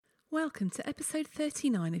Welcome to episode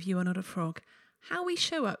 39 of You Are Not a Frog, how we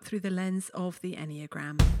show up through the lens of the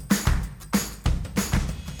Enneagram.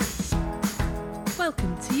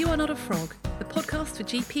 Welcome to You Are Not a Frog, the podcast for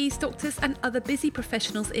GPs, doctors and other busy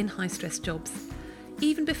professionals in high-stress jobs.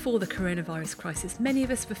 Even before the coronavirus crisis, many of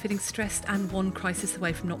us were feeling stressed and one crisis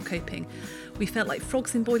away from not coping. We felt like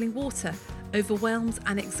frogs in boiling water, overwhelmed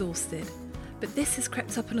and exhausted. But this has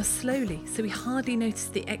crept up on us slowly, so we hardly notice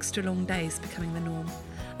the extra long days becoming the norm.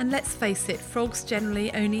 And let's face it, frogs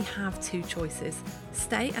generally only have two choices: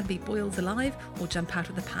 stay and be boiled alive, or jump out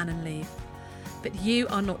of the pan and leave. But you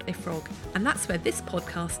are not a frog, and that's where this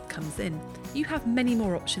podcast comes in. You have many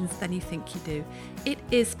more options than you think you do. It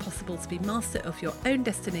is possible to be master of your own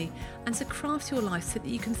destiny and to craft your life so that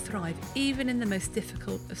you can thrive even in the most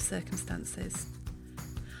difficult of circumstances.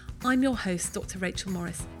 I'm your host, Dr. Rachel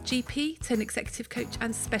Morris, GP, turned executive coach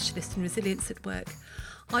and specialist in resilience at work.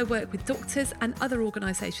 I work with doctors and other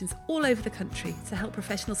organisations all over the country to help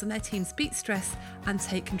professionals and their teams beat stress and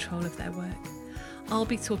take control of their work. I'll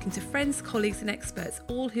be talking to friends, colleagues and experts,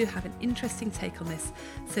 all who have an interesting take on this,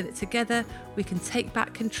 so that together we can take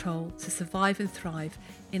back control to survive and thrive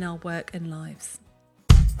in our work and lives.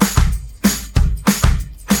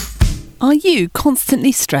 Are you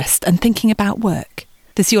constantly stressed and thinking about work?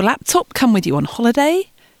 Does your laptop come with you on holiday?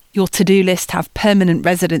 Your to-do list have permanent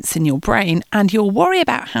residence in your brain, and your worry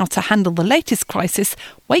about how to handle the latest crisis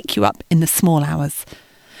wake you up in the small hours?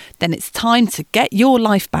 Then it's time to get your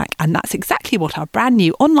life back, and that's exactly what our brand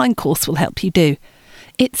new online course will help you do.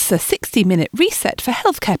 It's a 60-minute reset for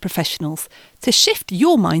healthcare professionals to shift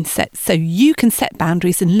your mindset so you can set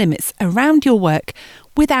boundaries and limits around your work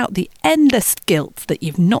without the endless guilt that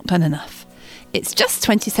you've not done enough. It's just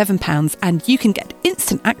 £27 and you can get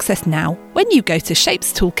instant access now when you go to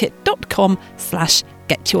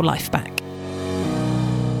shapestoolkit.com/getyourlifeback.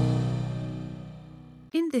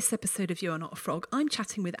 In this episode of You Are Not a Frog, I'm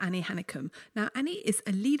chatting with Annie Hanekom. Now, Annie is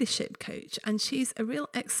a leadership coach and she's a real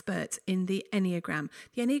expert in the Enneagram.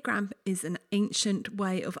 The Enneagram is an ancient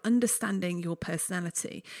way of understanding your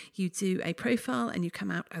personality. You do a profile and you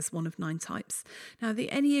come out as one of 9 types. Now, the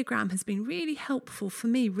Enneagram has been really helpful for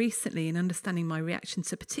me recently in understanding my reaction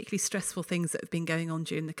to particularly stressful things that have been going on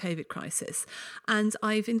during the COVID crisis. And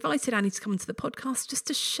I've invited Annie to come onto the podcast just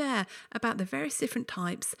to share about the various different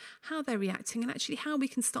types, how they're reacting, and actually how we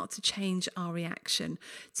can start to change our reaction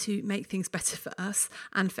to make things better for us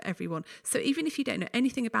and for everyone. So even if you don't know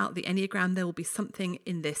anything about the Enneagram, there will be something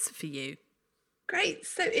in this for you. Great.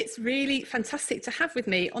 So it's really fantastic to have with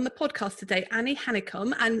me on the podcast today, Annie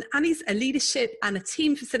Hanekom. And Annie's a leadership and a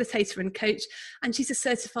team facilitator and coach, and she's a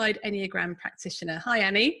certified Enneagram practitioner. Hi,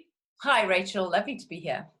 Annie. Hi, Rachel. Lovely to be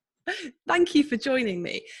here. Thank you for joining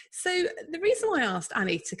me. So the reason why I asked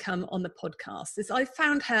Annie to come on the podcast is I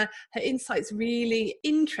found her insights really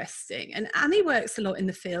interesting. And Annie works a lot in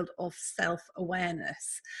the field of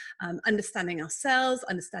self-awareness, understanding ourselves,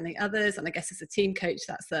 understanding others. And I guess as a team coach,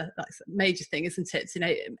 that's a major thing, isn't it?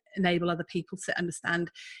 To enable other people to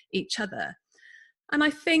understand each other. And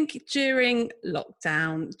I think during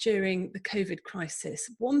lockdown, during the COVID crisis,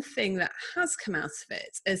 one thing that has come out of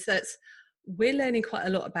it is that we're learning quite a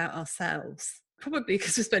lot about ourselves, probably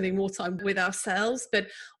because we're spending more time with ourselves, but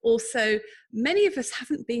also many of us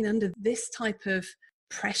haven't been under this type of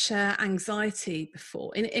pressure, anxiety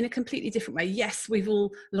before in a completely different way. Yes, a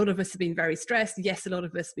lot of us have been very stressed. Yes, a lot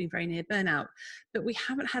of us have been very near burnout, but we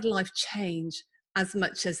haven't had life change as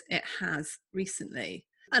much as it has recently.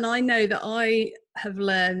 And I know that I have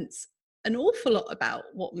learned an awful lot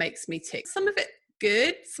about what makes me tick. Some of it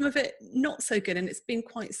good, some of it not so good, and it's been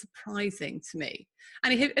quite surprising to me.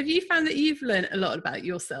 And have you found that you've learned a lot about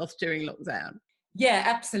yourself during lockdown? Yeah,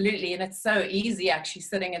 absolutely. And it's so easy actually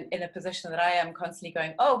sitting in a position that I am constantly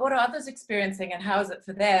going, oh, what are others experiencing and how is it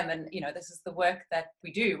for them? And, this is the work that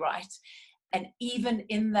we do, right? And even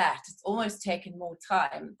in that, it's almost taken more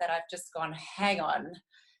time that I've just gone, hang on.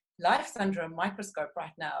 Life's under a microscope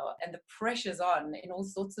right now, and the pressure's on in all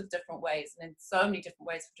sorts of different ways and in so many different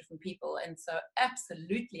ways for different people. And so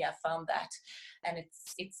absolutely I found that. And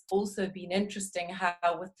it's also been interesting how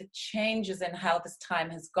with the changes in how this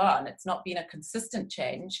time has gone, it's not been a consistent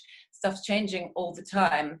change. Stuff's changing all the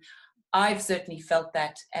time. I've certainly felt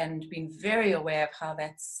that and been very aware of how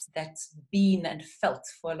that's been and felt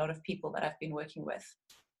for a lot of people that I've been working with.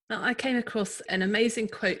 Now, I came across an amazing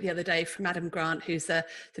quote the other day from Adam Grant, who's a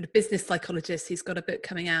sort of business psychologist. He's got a book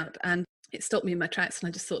coming out, and it stopped me in my tracks. And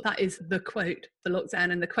I just thought that is the quote for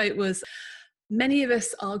lockdown. And the quote was, "Many of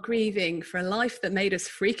us are grieving for a life that made us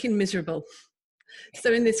freaking miserable."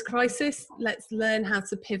 So in this crisis, let's learn how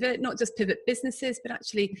to pivot, not just pivot businesses, but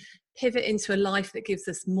actually pivot into a life that gives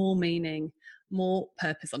us more meaning, more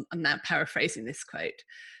purpose. I'm now paraphrasing this quote,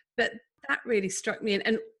 but that really struck me.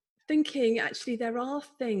 And thinking, actually, there are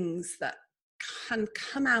things that can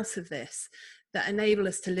come out of this that enable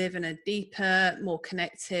us to live in a deeper, more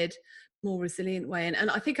connected, more resilient way. And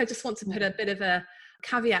I think I just want to put a bit of a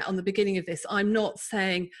caveat on the beginning of this. I'm not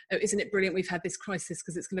saying, oh, isn't it brilliant we've had this crisis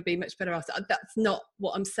because it's going to be much better after. That's not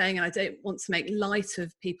what I'm saying. And I don't want to make light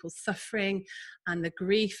of people's suffering and the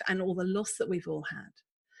grief and all the loss that we've all had.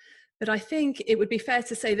 But I think it would be fair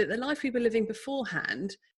to say that the life we were living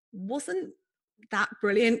beforehand wasn't that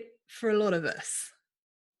brilliant for a lot of us.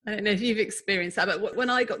 I don't know if you've experienced that, but when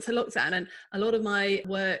I got to lockdown and a lot of my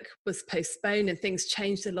work was postponed and things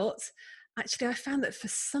changed a lot, actually I found that for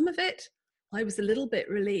some of it, I was a little bit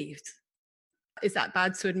relieved. Is that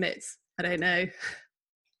bad to admit? I don't know.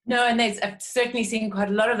 No, and I've certainly seen quite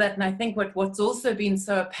a lot of that. And I think what's also been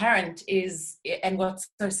so apparent is, and what's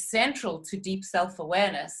so central to deep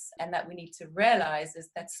self-awareness, and that we need to realize, is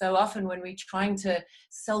that so often when we're trying to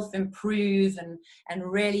self-improve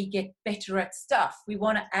and really get better at stuff, we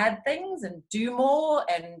want to add things and do more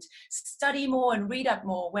and study more and read up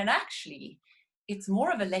more, when actually it's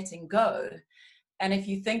more of a letting go. And if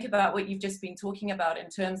you think about what you've just been talking about in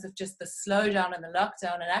terms of just the slowdown and the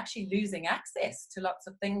lockdown and actually losing access to lots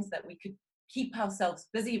of things that we could keep ourselves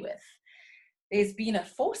busy with, there's been a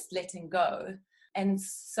forced letting go. And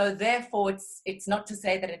so therefore, it's not to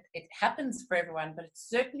say that it happens for everyone, but it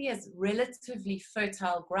certainly is relatively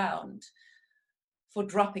fertile ground for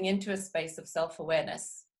dropping into a space of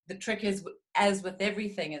self-awareness. The trick is, as with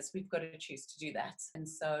everything, is we've got to choose to do that. And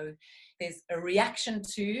so there's a reaction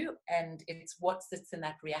to, and it's what sits in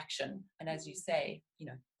that reaction. And as you say,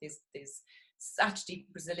 there's such deep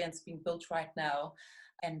resilience being built right now.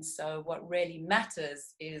 And so what really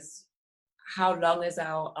matters is how long is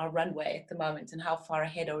our runway at the moment, and how far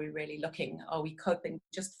ahead are we really looking? Are we coping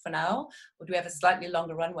just for now, or do we have a slightly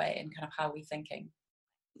longer runway in kind of how we're thinking?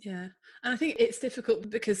 Yeah. And I think it's difficult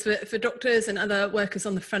because for doctors and other workers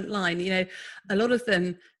on the front line, a lot of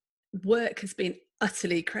them, work has been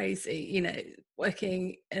utterly crazy,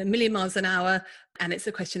 working a million miles an hour, and it's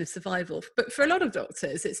a question of survival. But for a lot of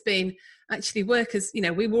doctors, it's been actually workers,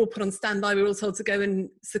 we were all put on standby. We were all told to go and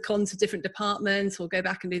second to different departments or go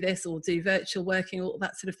back and do this or do virtual working, all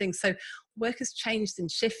that sort of thing. So work has changed and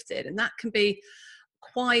shifted, and that can be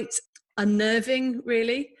quite unnerving,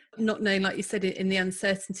 really, not knowing, like you said, in the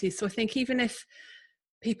uncertainty. So I think even if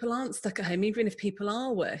people aren't stuck at home, even if people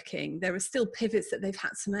are working, there are still pivots that they've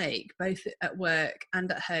had to make, both at work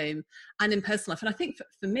and at home and in personal life. And I think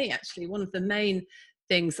for me, actually, one of the main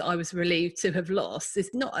things that I was relieved to have lost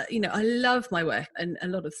is not, I love my work and a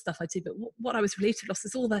lot of stuff I do, but what I was relieved to have lost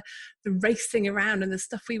is all the racing around and the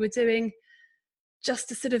stuff we were doing just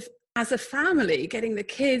to sort of, as a family, getting the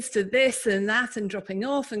kids to this and that and dropping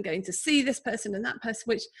off and going to see this person and that person,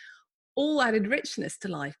 which all added richness to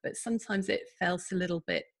life, but sometimes it felt a little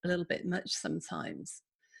bit much sometimes.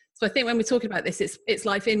 So I think when we're talking about this, it's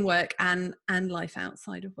life in work and life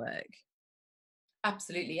outside of work.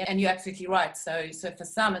 Absolutely. And you're absolutely right. So for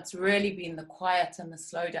some, it's really been the quiet and the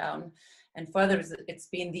slowdown. And for others, it's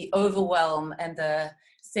been the overwhelm and the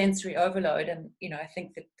sensory overload. And, I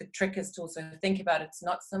think that the trick is to also think about it's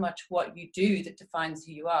not so much what you do that defines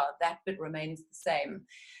who you are. That bit remains the same.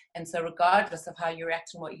 And so regardless of how you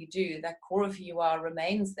react and what you do, that core of who you are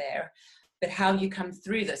remains there. But how you come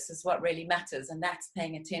through this is what really matters. And that's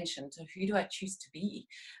paying attention to, who do I choose to be?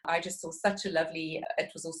 I just saw such a lovely,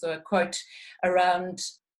 it was also a quote around,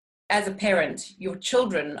 as a parent, your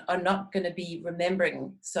children are not going to be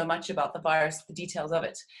remembering so much about the virus, the details of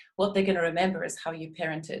it. What they're going to remember is how you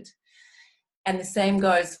parented. And the same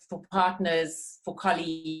goes for partners, for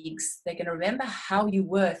colleagues. They're going to remember how you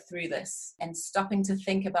were through this, and stopping to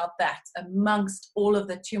think about that amongst all of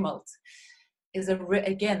the tumult is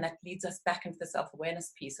again, that leads us back into the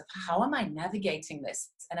self-awareness piece of, how am I navigating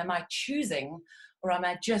this? And am I choosing, or am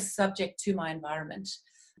I just subject to my environment?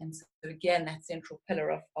 And so again, that central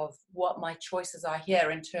pillar of what my choices are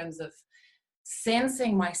here in terms of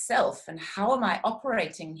sensing myself and how am I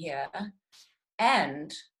operating here,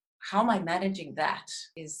 and how am I managing that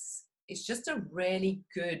is just a really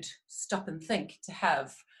good stop and think to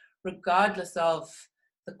have, regardless of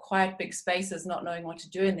the quiet big spaces, not knowing what to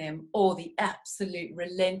do in them, or the absolute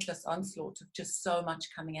relentless onslaught of just so much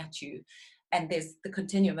coming at you. And there's the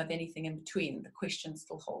continuum of anything in between. The question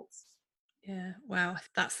still holds. Yeah, wow,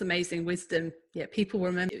 that's amazing wisdom. Yeah, people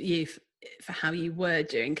remember you for how you were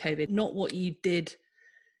during COVID, not what you did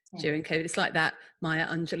during COVID. It's like that Maya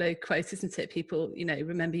Angelou quote, isn't it? People,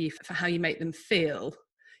 remember you for how you make them feel,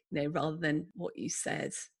 rather than what you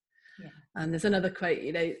said. Yeah. And there's another quote,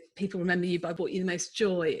 people remember you by what you the most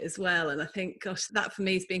joy as well. And I think, gosh, that for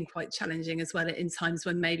me has been quite challenging as well in times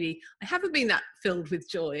when maybe I haven't been that filled with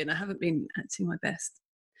joy and I haven't been acting my best.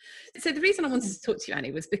 So the reason I wanted to talk to you,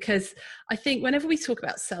 Annie, was because I think whenever we talk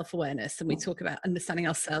about self-awareness and we talk about understanding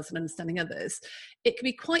ourselves and understanding others, it can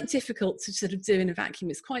be quite difficult to sort of do in a vacuum.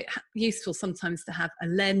 It's quite useful sometimes to have a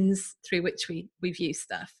lens through which we view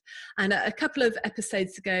stuff. And a couple of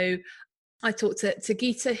episodes ago, I talked to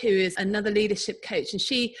Geeta, who is another leadership coach, and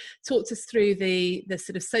she talked us through the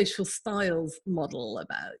sort of social styles model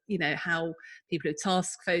about, how people who are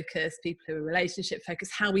task focused, people who are relationship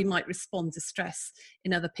focused, how we might respond to stress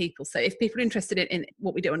in other people. So if people are interested in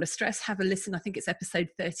what we do under stress, have a listen. I think it's episode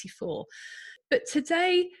 34. But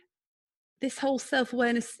today, this whole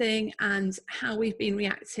self-awareness thing and how we've been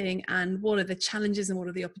reacting and what are the challenges and what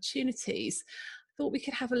are the opportunities, I thought we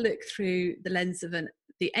could have a look through the lens of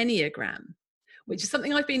the Enneagram, which is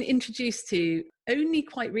something I've been introduced to only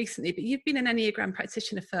quite recently, but you've been an Enneagram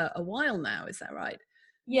practitioner for a while now, is that right?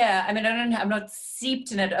 Yeah, I mean, I'm not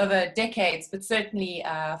seeped in it over decades, but certainly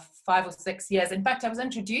 5 or 6 years. In fact, I was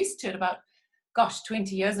introduced to it about,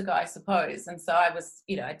 20 years ago, I suppose. And so I was,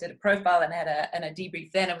 I did a profile and had a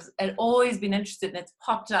debrief then. I'd always been interested and it's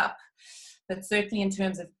popped up. But certainly in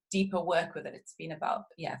terms of deeper work with it, it's been about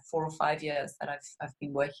 4 or 5 years that I've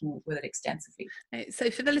been working with it extensively. So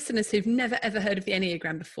for the listeners who've never ever heard of the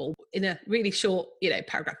Enneagram before, in a really short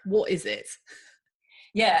paragraph, what is it?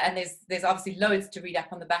 Yeah, and there's obviously loads to read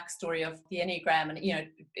up on the backstory of the Enneagram, and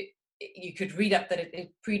you could read up that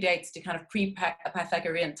it predates to kind of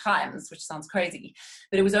pre-Pythagorean times, which sounds crazy,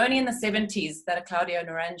 but it was only in the 70s that Claudio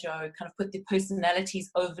Naranjo kind of put the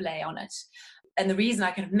personalities overlay on it. And the reason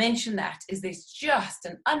I kind of mention that is there's just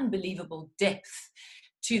an unbelievable depth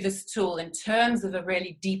to this tool in terms of a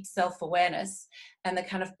really deep self-awareness and the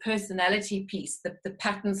kind of personality piece that the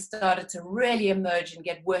patterns started to really emerge and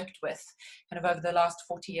get worked with kind of over the last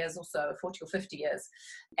 40 years or so, 40 or 50 years.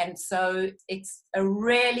 And so it's a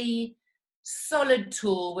really solid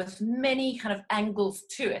tool with many kind of angles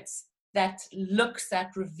to it that looks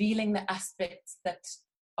at revealing the aspects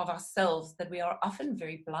of ourselves that we are often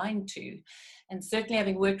very blind to. And certainly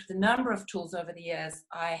having worked with a number of tools over the years,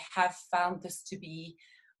 I have found this to be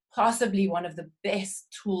possibly one of the best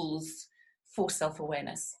tools for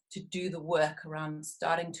self-awareness, to do the work around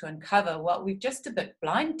starting to uncover what we're just a bit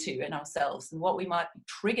blind to in ourselves and what we might be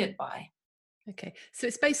triggered by. Okay, so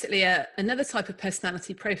it's basically another type of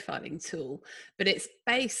personality profiling tool, but it's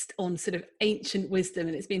based on sort of ancient wisdom,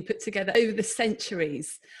 and it's been put together over the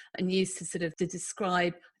centuries and used to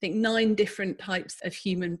describe, I think, 9 different types of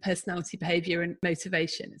human personality behavior and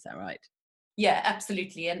motivation. Is that right? Yeah,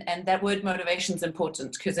 absolutely. And that word motivation is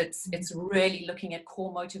important because it's really looking at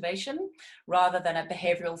core motivation rather than a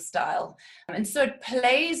behavioral style. And so it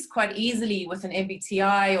plays quite easily with an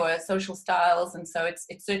MBTI or social styles. And so it's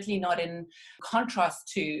certainly not in contrast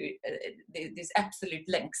to these absolute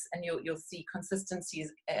links, and you'll see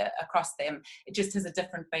consistencies across them. It just has a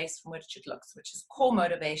different base from which it looks, which is core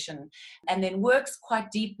motivation, and then works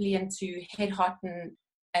quite deeply into head, heart,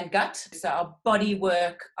 and gut. So our body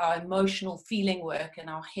work, our emotional feeling work, and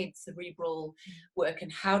our head cerebral work, and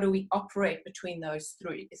how do we operate between those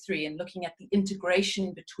three, and looking at the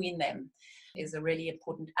integration between them is a really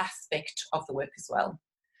important aspect of the work as well.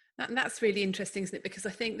 And that's really interesting, isn't it? Because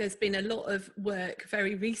I think there's been a lot of work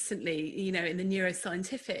very recently, in the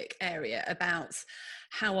neuroscientific area about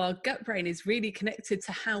how our gut brain is really connected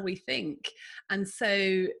to how we think. And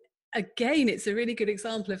so again, it's a really good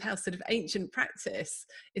example of how sort of ancient practice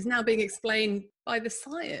is now being explained by the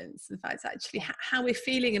science. In fact, actually how we're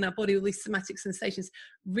feeling in our body, all these somatic sensations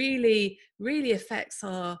really, really affects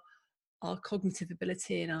our cognitive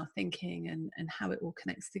ability and our thinking and how it all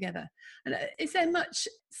connects together. And is there much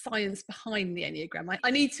science behind the Enneagram? I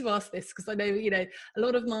need to ask this because I know, a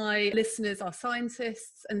lot of my listeners are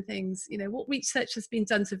scientists and things. What research has been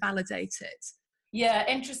done to validate it? Yeah,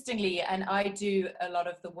 interestingly, and I do a lot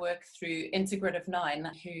of the work through Integrative 9,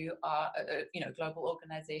 who are a global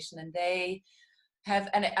organization, and they have,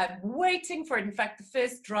 and I'm waiting for it. In fact, the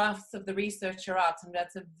first drafts of the research are out, and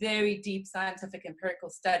that's a very deep scientific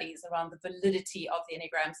empirical studies around the validity of the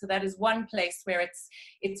Enneagram. So that is one place where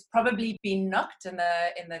it's probably been knocked in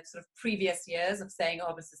the sort of previous years of saying,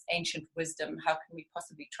 oh, this is ancient wisdom, how can we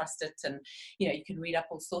possibly trust it? And you can read up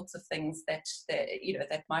all sorts of things that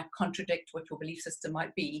might contradict what your belief system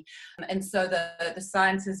might be. And so the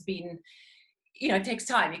science has been, it takes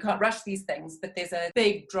time. You can't rush these things, but there's a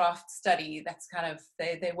big draft study that's kind of,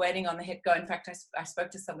 they're waiting on the hit go. In fact, I spoke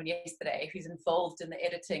to someone yesterday who's involved in the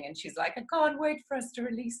editing, and she's like, I can't wait for us to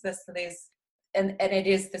release this. So there's and it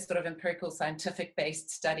is this sort of empirical scientific based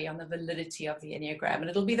study on the validity of the Enneagram, and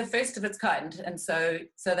it'll be the first of its kind. And so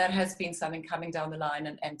that has been something coming down the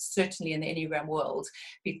line, and certainly in the Enneagram world,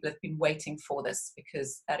 people have been waiting for this,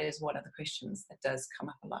 because that is one of the questions that does come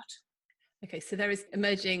up a lot. Okay, so there is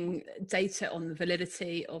emerging data on the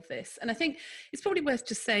validity of this. And I think it's probably worth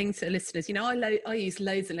just saying to listeners, you know, I use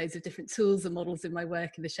loads and loads of different tools and models in my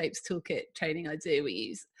work. In the Shapes Toolkit training I do, we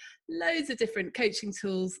use loads of different coaching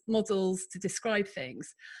tools, models to describe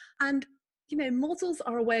things. And, you know, models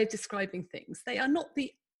are a way of describing things. They are not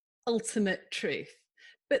the ultimate truth,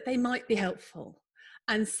 but they might be helpful.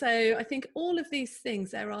 And so I think all of these things,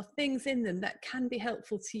 there are things in them that can be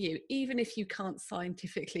helpful to you, even if you can't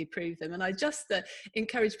scientifically prove them. And I just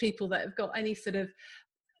encourage people that have got any sort of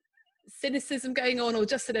cynicism going on, or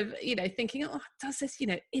just sort of, you know, thinking, oh, does this, you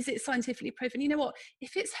know, is it scientifically proven? You know what,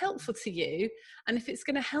 if it's helpful to you, and if it's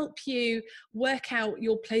going to help you work out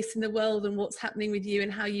your place in the world and what's happening with you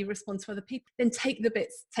and how you respond to other people, then take the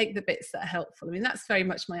bits that are helpful. I mean, that's very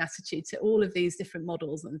much my attitude to all of these different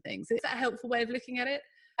models and things. Is that a helpful way of looking at it?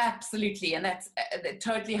 Absolutely. And that's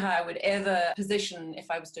totally how I would ever position if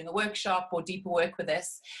I was doing a workshop or deeper work with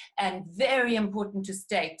this. And very important to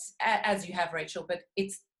state, as you have, Rachel, but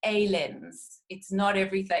it's a lens. It's not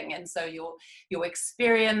everything. And so your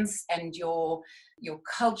experience and your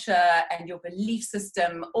culture and your belief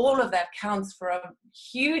system, all of that counts for a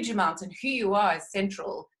huge amount, and who you are is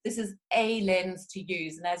central. This is a lens to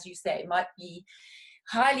use. And as you say, it might be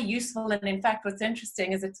highly useful. And in fact, what's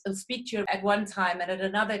interesting is it'll speak to you at one time, and at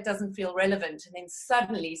another it doesn't feel relevant. And then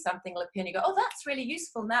suddenly something will appear and you go, oh, that's really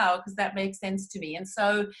useful now, because that makes sense to me. And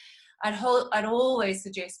so I'd always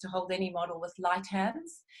suggest to hold any model with light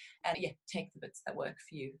hands, and take the bits that work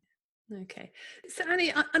for you. Okay. So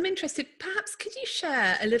Annie, I'm interested, perhaps could you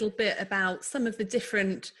share a little bit about some of the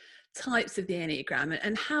different types of the Enneagram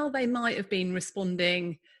and how they might have been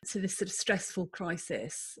responding to this sort of stressful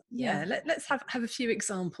crisis? Let's have a few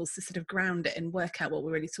examples to sort of ground it and work out what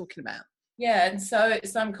we're really talking about. Yeah, and so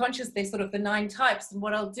I'm conscious there's sort of the 9 types, and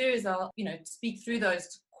what I'll do is I'll, you know, speak through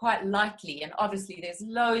those quite lightly. And obviously there's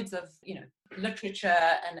loads of, you know, literature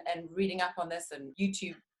and reading up on this, and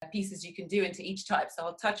YouTube pieces you can do into each type. So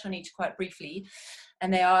I'll touch on each quite briefly.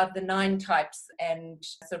 And they are the 9 types. And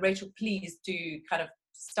so Rachel, please do kind of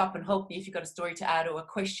stop and help me if you've got a story to add or a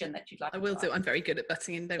question that you'd like. I will do. I'm very good at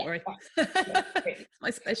butting in, don't worry. It's my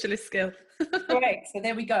specialist skill. Great. So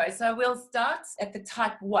there we go. So we'll start at the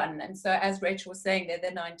type 1. And so as Rachel was saying, they're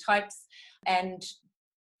the 9 types. And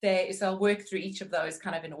so I'll work through each of those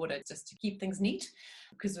kind of in order, just to keep things neat,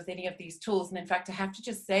 because with any of these tools, and in fact, I have to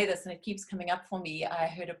just say this, and it keeps coming up for me. I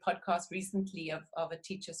heard a podcast recently of a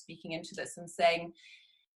teacher speaking into this and saying,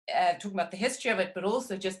 talking about the history of it, but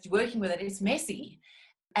also just working with it, it's messy.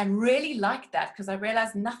 And really like that, because I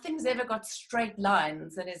realized nothing's ever got straight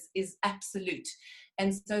lines and is absolute.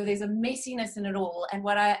 And so there's a messiness in it all. And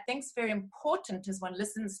what I think is very important as one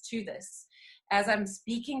listens to this, as I'm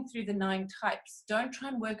speaking through the 9 types, don't try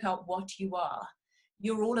and work out what you are.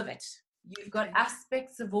 You're all of it. You've got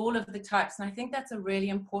aspects of all of the types. And I think that's a really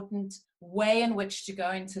important way in which to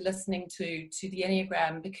go into listening to the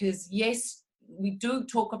Enneagram, because yes, we do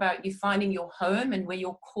talk about you finding your home and where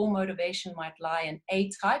your core motivation might lie in a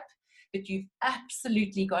type, but you've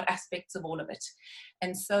absolutely got aspects of all of it.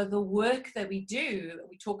 And so the work that we do,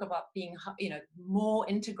 we talk about being, you know, more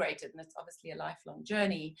integrated, and it's obviously a lifelong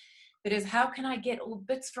journey, but is how can I get all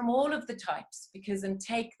bits from all of the types, and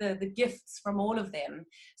take the gifts from all of them,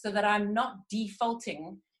 so that I'm not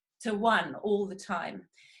defaulting to one all the time.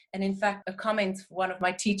 And in fact, a comment one of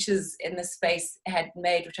my teachers in this space had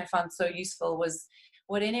made, which I found so useful, was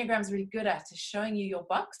what Enneagram's really good at is showing you your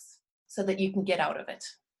box so that you can get out of it.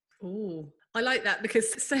 Oh, I like that,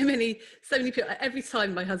 because so many people, every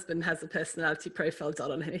time my husband has a personality profile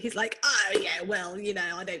done on him, he's like, oh yeah, well, you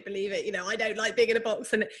know, I don't believe it. You know, I don't like being in a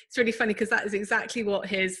box. And it's really funny, because that is exactly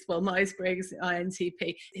what Myers-Briggs,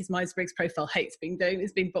 INTP, his Myers-Briggs profile hates being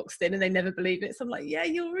boxed in, and they never believe it. So I'm like, yeah,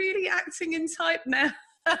 you're really acting in type now.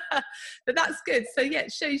 But that's good. So yeah,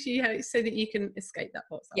 it shows you how, so that you can escape that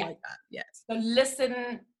box. I like that. Yeah. So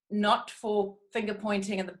listen, not for finger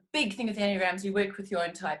pointing. And the big thing with Enneagrams, you work with your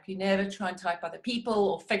own type. You never try and type other people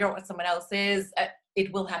or figure out what someone else is.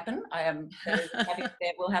 It will happen. I am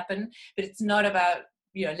it will happen. But it's not about,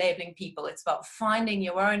 you know, labeling people. It's about finding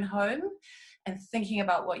your own home and thinking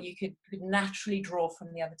about what you could naturally draw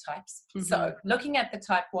from the other types. Mm-hmm. So looking at the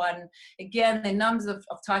type 1, again, there are numbers of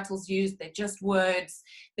titles used, they're just words,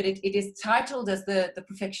 but it is titled as the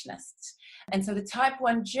perfectionist. And so the type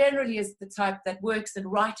 1 generally is the type that works in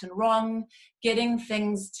right and wrong, getting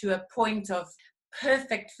things to a point of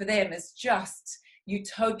perfect for them is just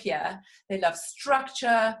utopia. They love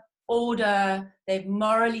structure, order, they're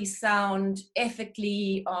morally sound,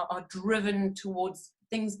 ethically are driven towards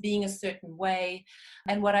things being a certain way.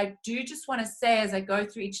 And what I do just want to say as I go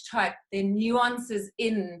through each type, there are nuances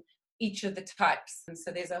in each of the types. And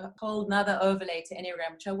so there's a whole nother overlay to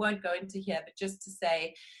Enneagram, which I won't go into here, but just to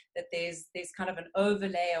say that there's kind of an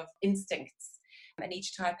overlay of instincts. And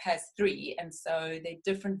each type has 3. And so they're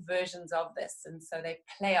different versions of this. And so they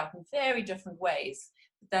play out in very different ways.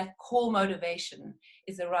 That core motivation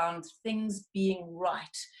is around things being right.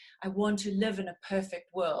 I want to live in a perfect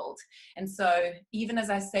world. And so even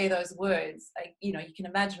as I say those words, you can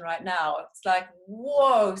imagine right now, it's like,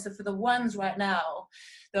 whoa. So for the ones right now,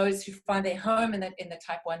 those who find their home in the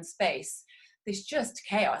type 1 space, there's just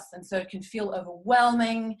chaos. And so it can feel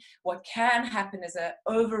overwhelming. What can happen is an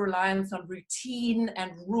over-reliance on routine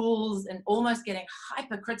and rules, and almost getting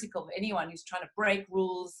hypercritical of anyone who's trying to break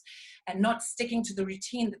rules and not sticking to the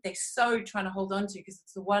routine that they're so trying to hold on to, because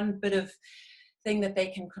it's the one bit of thing that they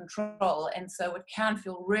can control. And so what can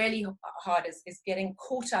feel really hard is getting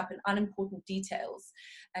caught up in unimportant details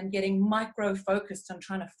and getting micro-focused on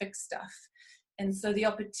trying to fix stuff. And so the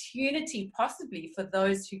opportunity possibly for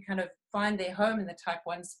those who kind of find their home in the type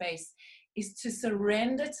 1 space is to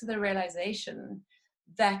surrender to the realization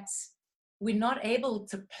that we're not able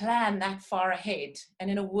to plan that far ahead. And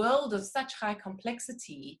in a world of such high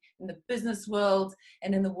complexity, in the business world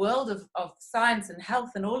and in the world of science and health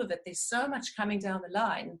and all of it, there's so much coming down the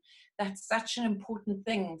line. That's such an important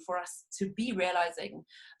thing for us to be realizing.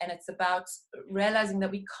 And it's about realizing that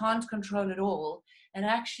we can't control it all, and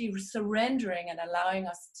actually surrendering and allowing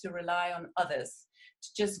us to rely on others, to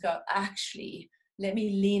just go, actually, let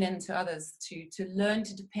me lean into others, to learn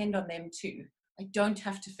to depend on them too. I don't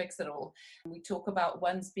have to fix it all. We talk about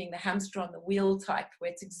ones being the hamster on the wheel type, where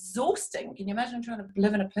it's exhausting. Can you imagine trying to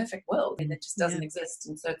live in a perfect world that just doesn't exist?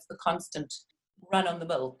 And so it's the constant run on the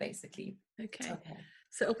mill, basically. Okay.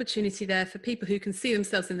 So opportunity there for people who can see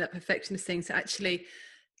themselves in that perfectionist thing to actually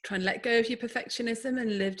try and let go of your perfectionism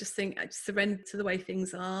and live, just surrender to the way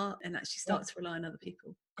things are, and actually start to rely on other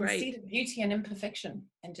people. Great. See the beauty and imperfection,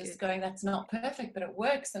 and just going, that's not perfect, but it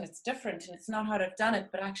works, and it's different, and it's not how I've done it,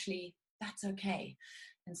 but actually that's okay.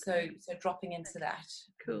 And so dropping into that.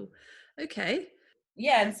 Cool. Okay.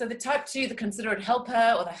 Yeah, and so the type 2, the considerate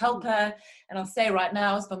helper or the helper, and I'll say right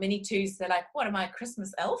now, as for many 2s, they're like, what am I, a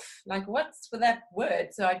Christmas elf? Like, what's with that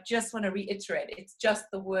word? So I just want to reiterate, it's just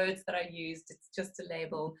the words that I used. It's just a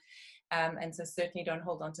label. And so certainly don't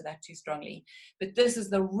hold on to that too strongly. But this is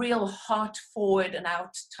the real heart forward and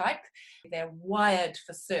out type. They're wired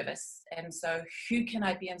for service. And so who can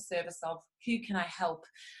I be in service of? Who can I help?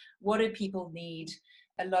 What do people need?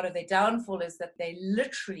 A lot of their downfall is that they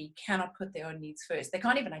literally cannot put their own needs first. They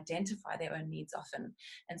can't even identify their own needs often.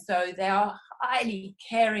 And so they are highly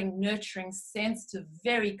caring, nurturing, sensitive,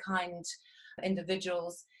 very kind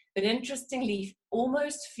individuals, but interestingly,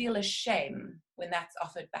 almost feel a shame when that's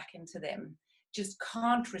offered back into them. Just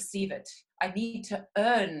can't receive it. I need to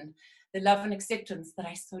earn the love and acceptance that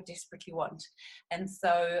I so desperately want. And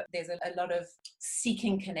so there's a lot of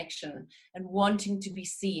seeking connection and wanting to be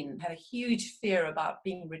seen, have a huge fear about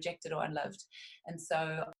being rejected or unloved. And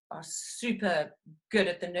so are super good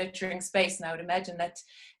at the nurturing space. And I would imagine that,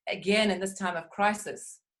 again, in this time of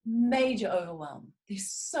crisis, major overwhelm.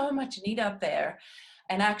 There's so much need out there.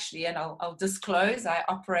 And actually, and I'll disclose, I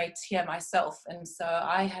operate here myself. And so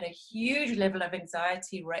I had a huge level of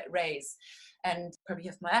anxiety raise. And probably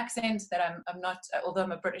with my accent that I'm not, although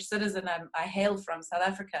I'm a British citizen, I hail from South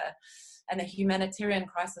Africa, and the humanitarian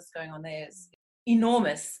crisis going on there is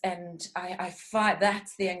enormous. And I find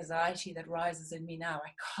that's the anxiety that rises in me now.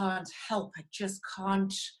 I can't help. I just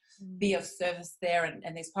can't be of service there. And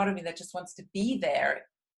there's part of me that just wants to be there,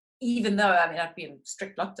 even though, I mean, I'd be in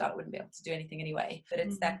strict lockdown, I wouldn't be able to do anything anyway. But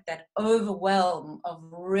it's that overwhelm of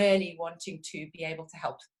really wanting to be able to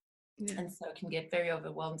help. Yeah. And so it can get very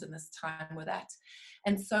overwhelmed in this time with that.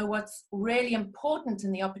 And so what's really important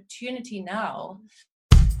in the opportunity now.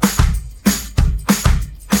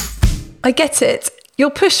 I get it. You're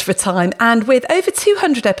pushed for time, and with over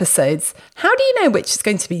 200 episodes, how do you know which is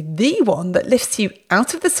going to be the one that lifts you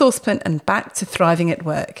out of the saucepan and back to thriving at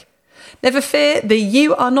work? Never fear, the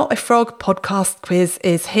You Are Not a Frog podcast quiz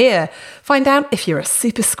is here. Find out if you're a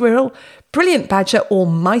super squirrel, brilliant badger or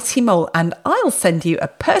mighty mole, and I'll send you a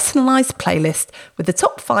personalised playlist with the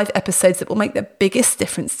top 5 episodes that will make the biggest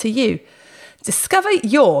difference to you. Discover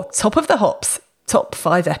your top of the hops, top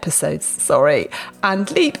 5 episodes,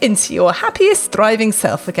 and leap into your happiest, thriving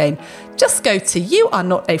self again. Just go to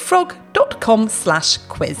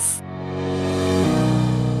youarenotafrog.com/quiz.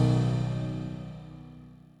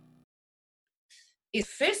 is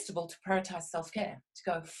first of all to prioritize self-care, to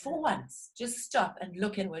go for once, just stop and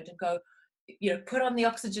look inward and go, put on the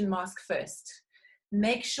oxygen mask first.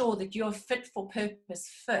 Make sure that you're fit for purpose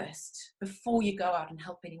first before you go out and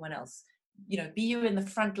help anyone else. Be you in the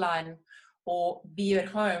front line or be you at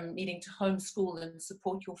home needing to homeschool and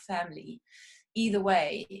support your family. Either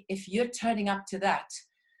way, if you're turning up to that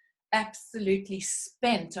absolutely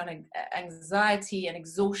spent on anxiety and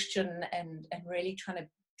exhaustion and really trying to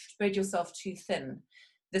spread yourself too thin,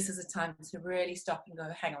 this is a time to really stop and go,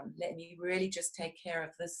 hang on, let me really just take care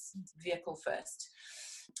of this vehicle first.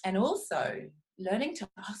 And also learning to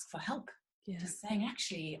ask for help. Just saying,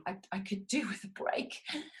 actually, I could do with a break,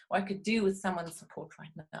 or I could do with someone's support right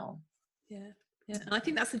now. Yeah. And I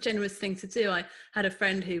think that's a generous thing to do. I had a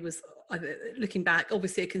friend who was, looking back,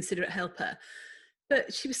 obviously a considerate helper,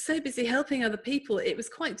 but she was so busy helping other people, it was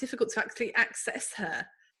quite difficult to actually access her.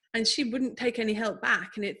 And she wouldn't take any help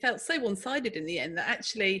back. And it felt so one-sided in the end that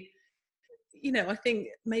actually, I think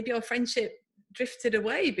maybe our friendship drifted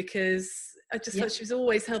away because I just felt she was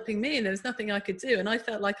always helping me and there was nothing I could do. And I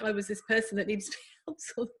felt like I was this person that needs to be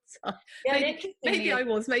helped all the time. Yeah, maybe I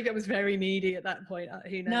was very needy at that point.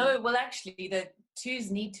 Who knows? No, well, actually, the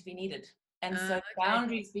twos need to be needed. And so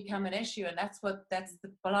boundaries become an issue. And that's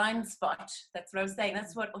the blind spot. That's what I was saying.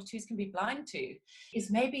 That's what twos can be blind to,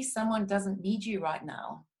 is maybe someone doesn't need you right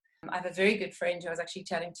now. I have a very good friend who I was actually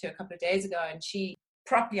chatting to a couple of days ago, and she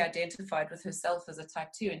properly identified with herself as a type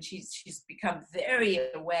 2, and she's become very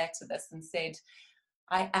aware to this and said,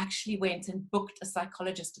 I actually went and booked a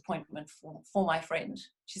psychologist appointment for my friend.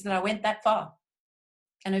 She said, I went that far.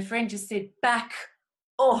 And her friend just said, back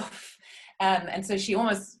off. And so she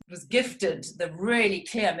almost was gifted the really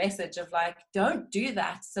clear message of like, don't do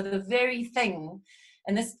that. So the very thing,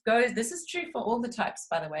 and this is true for all the types,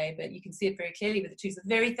 by the way, but you can see it very clearly with the twos, the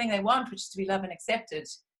very thing they want, which is to be loved and accepted,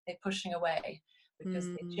 they're pushing away because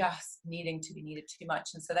they're just needing to be needed too much.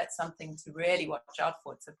 And so that's something to really watch out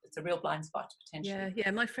for. It's a real blind spot potentially. Yeah.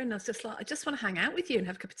 My friend was just like, I just want to hang out with you and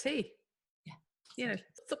have a cup of tea. Yeah.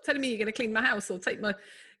 Stop telling me you're going to clean my house or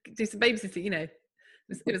do some babysitting, It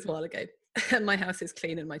was a while ago. My house is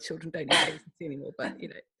clean and my children don't need babysitting anymore, but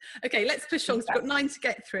Okay, let's push on. So we've got 9 to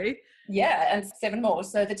get through. Yeah, and 7 more.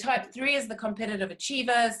 So the type 3 is the competitive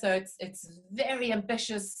achiever. So it's very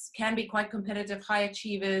ambitious, can be quite competitive, high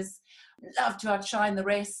achievers, love to outshine the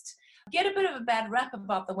rest. Get a bit of a bad rap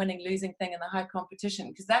about the winning losing thing and the high competition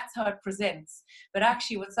because that's how it presents. But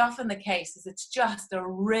actually what's often the case is it's just a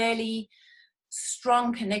really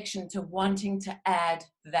strong connection to wanting to add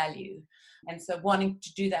value. And so wanting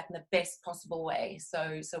to do that in the best possible way.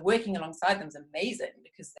 So working alongside them is amazing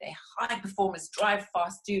because they're high performers, drive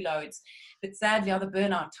fast, do loads, but sadly are the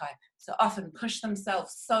burnout type. So often push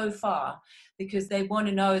themselves so far because they want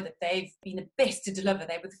to know that they've been the best to deliver.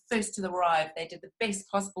 They were the first to arrive. They did the best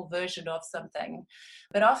possible version of something.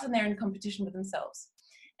 But often they're in competition with themselves.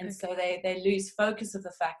 And so they lose focus of the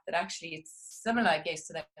fact that actually it's similar, I guess,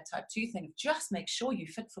 to that type 2 thing. Just make sure you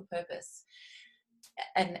fit for purpose.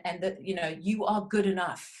 And that you are good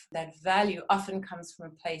enough. That value often comes from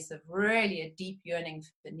a place of really a deep yearning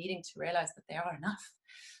for needing to realize that they are enough,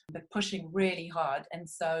 but pushing really hard. And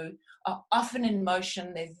so are often in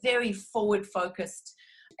motion. They're very forward focused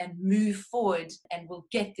and move forward and will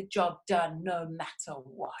get the job done no matter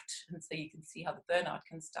what. And so you can see how the burnout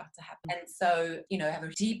can start to happen. And so have a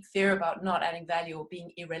deep fear about not adding value or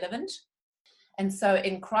being irrelevant. And so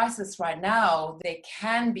in crisis right now, there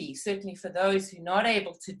can be, certainly for those who are not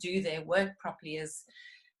able to do their work properly, is,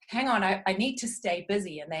 hang on, I need to stay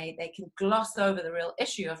busy. And they can gloss over the real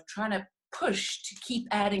issue of trying to push to keep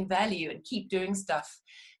adding value and keep doing stuff.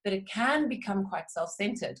 But it can become quite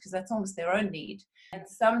self-centered because that's almost their own need. And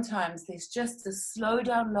sometimes there's just to slow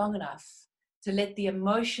down long enough to let the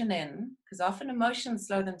emotion in, because often emotions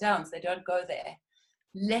slow them down so they don't go there.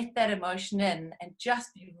 Let that emotion in and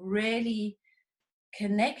just be really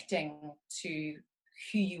connecting to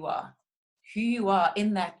who you are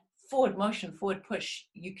in that forward motion, forward push.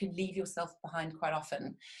 You can leave yourself behind quite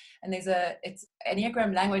often. And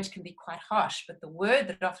Enneagram language can be quite harsh, but the word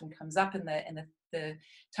that often comes up in the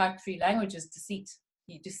type 3 language is deceit.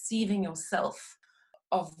 You're deceiving yourself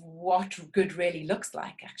of what good really looks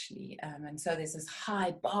like, actually. And so there's this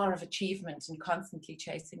high bar of achievement and constantly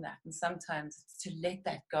chasing that. And sometimes it's to let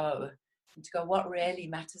that go and to go, what really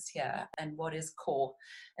matters here and what is core.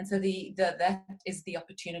 And so that is the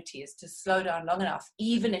opportunity, is to slow down long enough,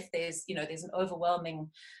 even if there's an overwhelming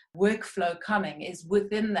workflow coming, is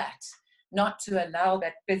within that, not to allow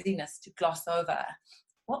that busyness to gloss over.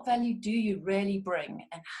 What value do you really bring,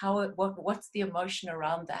 and what's the emotion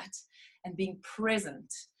around that, and being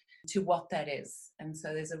present to what that is. And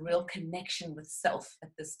so there's a real connection with self at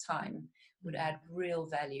this time, would add real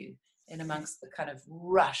value in amongst the kind of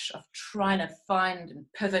rush of trying to find and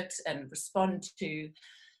pivot and respond to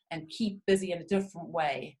and keep busy in a different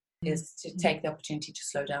way, is to take the opportunity to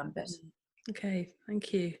slow down a bit. Okay,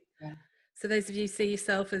 thank you. Yeah. So those of you who see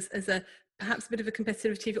yourself as a perhaps a bit of a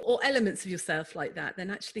competitive achiever, or elements of yourself like that, then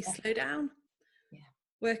actually slow down.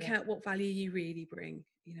 Work out what value you really bring.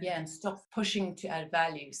 And stop pushing to add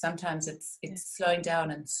value. Sometimes it's slowing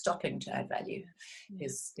down and stopping to add value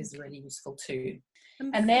is really useful too.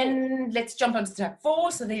 And then let's jump onto type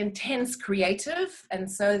 4. So the intense creative.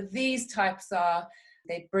 And so these types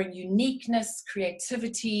they bring uniqueness,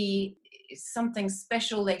 creativity, something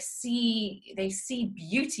special. They see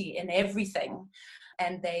beauty in everything,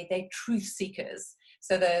 and they truth seekers.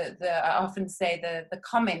 So I often say the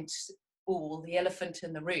comment, or the elephant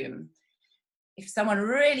in the room. If someone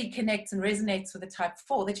really connects and resonates with a type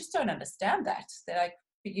 4, they just don't understand that. They're like,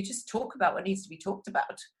 but you just talk about what needs to be talked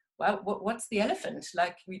about. Well, what's the elephant?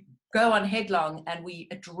 Like, we go on headlong and we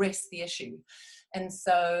address the issue. And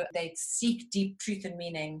so they seek deep truth and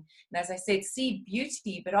meaning. And as I said, see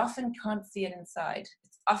beauty, but often can't see it inside.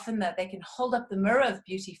 It's often that they can hold up the mirror of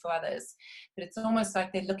beauty for others, but it's almost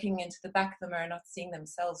like they're looking into the back of the mirror, not seeing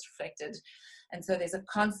themselves reflected. And so there's a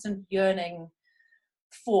constant yearning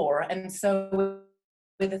for. And so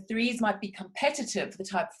where the 3s might be competitive, the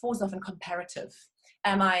type 4 is often comparative.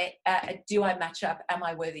 Do I match up? Am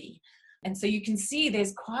I worthy? And so you can see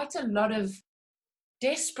there's quite a lot of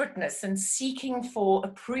desperateness and seeking for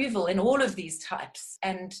approval in all of these types.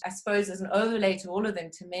 And I suppose as an overlay to all of them,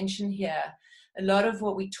 to mention here, a lot of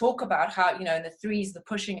what we talk about, how, in the 3s, the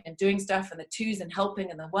pushing and doing stuff, and the 2s and helping,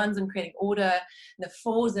 and the 1s and creating order, and the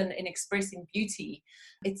 4s in expressing beauty,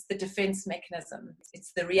 it's the defense mechanism.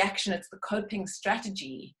 It's the reaction. It's the coping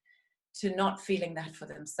strategy to not feeling that for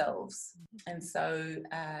themselves. And so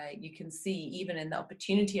you can see, even in the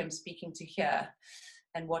opportunity I'm speaking to here,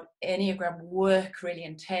 and what Enneagram work really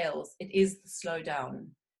entails, it is the slow down,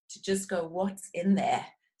 to just go, what's in there?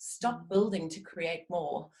 Stop building to create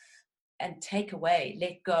more, and take away,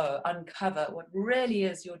 let go, uncover what really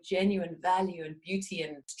is your genuine value and beauty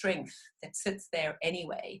and strength that sits there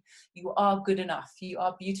anyway. You are good enough. You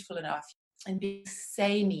are beautiful enough. And being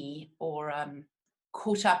samey or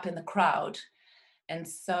caught up in the crowd. And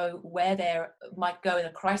so where they might go in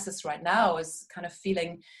a crisis right now is kind of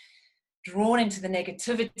feeling drawn into the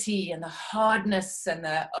negativity and the hardness and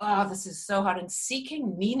this is so hard, and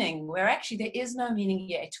seeking meaning where actually there is no meaning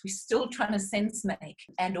yet. We're still trying to sense make.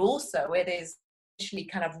 And also where there's actually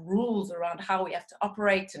kind of rules around how we have to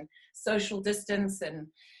operate, and social distance, and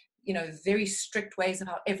very strict ways of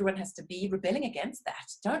how everyone has to be, rebelling against that.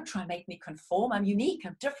 Don't try and make me conform. I'm unique.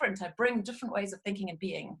 I'm different. I bring different ways of thinking and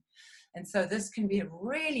being. And so this can be a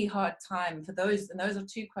really hard time for those, and those are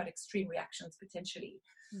 2 quite extreme reactions potentially.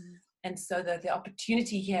 And so the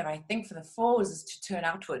opportunity here, I think, for the 4s is to turn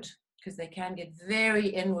outward, because they can get very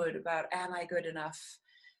inward about, am I good enough?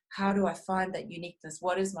 How do I find that uniqueness?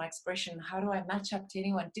 What is my expression? How do I match up to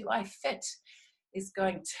anyone? Do I fit? Is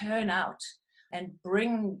going turn out and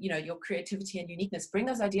bring, your creativity and uniqueness, bring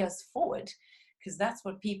those ideas forward, because that's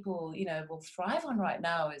what people, will thrive on right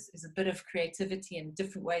now is a bit of creativity and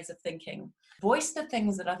different ways of thinking. Voice the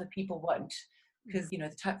things that other people won't. Because, the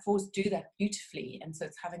type 4s do that beautifully. And so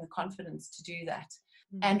it's having the confidence to do that.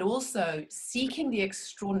 And also seeking the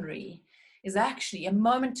extraordinary is actually a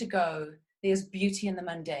moment ago, there's beauty in the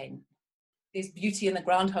mundane. There's beauty in the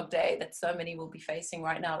Groundhog Day that so many will be facing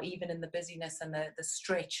right now, even in the busyness and the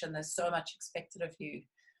stretch, and there's so much expected of you.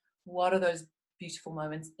 What are those beautiful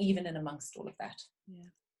moments, even in amongst all of that? Yeah,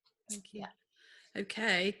 thank you. Yeah.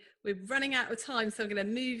 Okay, we're running out of time, so I'm going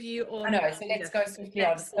to move you on. I know, so let's go swiftly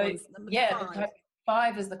on. So, the type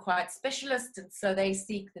 5 is the quiet specialist, and so they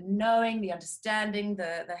seek the knowing, the understanding,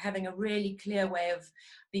 the having a really clear way of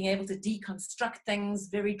being able to deconstruct things,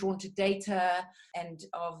 very drawn to data, and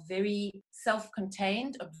are very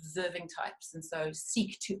self-contained, observing types. And so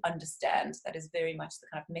seek to understand. That is very much the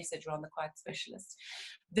kind of message around the quiet specialist.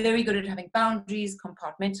 Very good at having boundaries,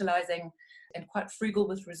 compartmentalizing, and quite frugal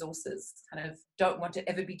with resources, kind of don't want to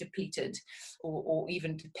ever be depleted or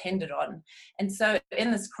even depended on. And so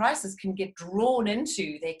in this crisis can get drawn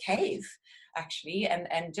into their cave, actually,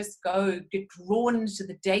 and just get drawn into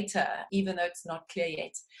the data, even though it's not clear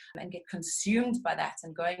yet, and get consumed by that,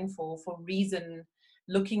 and going for reason,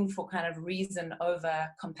 looking for kind of reason over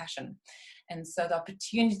compassion. And so the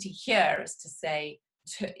opportunity here is to say,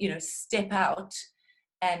 step out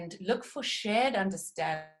and look for shared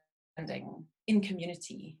understanding in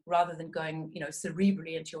community rather than going,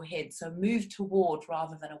 cerebrally into your head. So move toward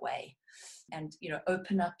rather than away. and,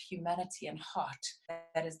 open up humanity and heart.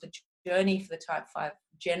 That is the journey for the type 5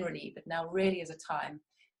 generally, but now really is a time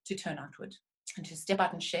to turn outward and to step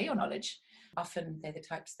out and share your knowledge. Often they're the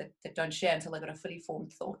types that don't share until they've got a fully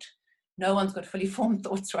formed thought. No one's got fully formed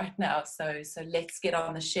thoughts right now. So let's get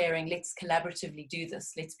on the sharing. Let's collaboratively do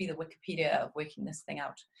this. Let's be the Wikipedia of working this thing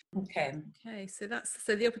out. Okay. So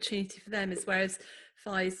the opportunity for them is, whereas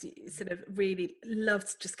fives sort of really love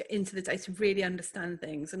to just get into the data, really understand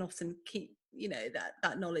things, and often keep,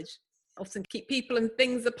 that knowledge, often keep people and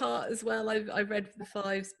things apart as well. I've read the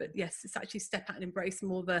fives, but yes, it's actually step out and embrace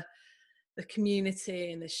more the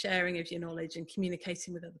community and the sharing of your knowledge and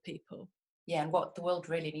communicating with other people. Yeah, and what the world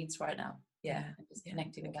really needs right now. Yeah, and just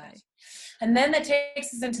connecting with that. And then that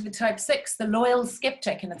takes us into the type 6, the loyal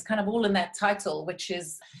skeptic, and it's kind of all in that title, which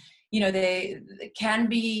is, they can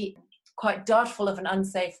be quite doubtful of an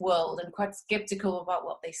unsafe world and quite skeptical about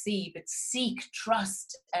what they see, but seek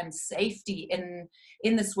trust and safety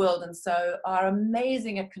in this world, and so are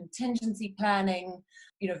amazing at contingency planning,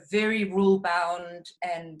 very rule bound,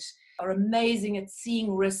 and are amazing at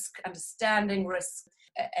seeing risk, understanding risk,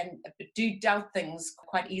 and do doubt things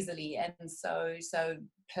quite easily, and so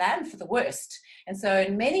plan for the worst. And so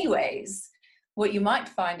in many ways, what you might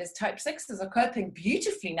find is type 6s are coping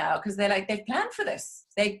beautifully now, because they've planned for this.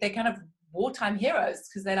 They're kind of wartime heroes,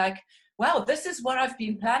 because they're like, wow, this is what I've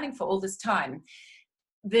been planning for all this time.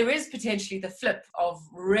 There is potentially the flip of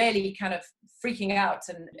really kind of freaking out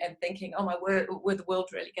and thinking, oh my word, the world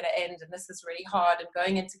really going to end, and this is really hard, and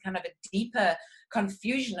going into kind of a deeper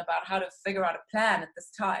confusion about how to figure out a plan at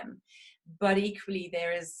this time. But equally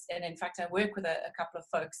there is, and in fact I work with a couple of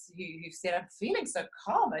folks who've said, I'm feeling so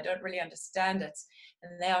calm, I don't really understand it,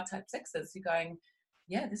 and they are type 6s who are going,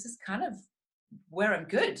 yeah, this is kind of where I'm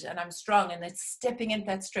good and I'm strong, and it's stepping into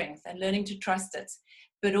that strength and learning to trust it,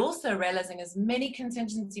 but also realizing as many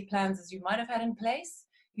contingency plans as you might have had in place,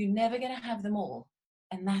 you're never going to have them all,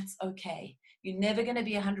 and that's okay. You're never going to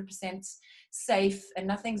be 100% safe, and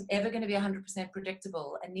nothing's ever going to be 100%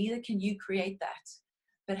 predictable, and neither can you create that.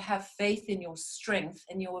 But have faith in your strength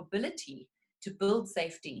and your ability to build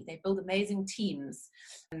safety. They build amazing teams,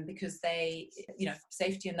 because they,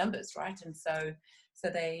 safety in numbers, right? And so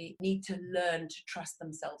they need to learn to trust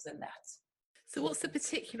themselves in that. So what's the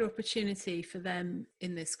particular opportunity for them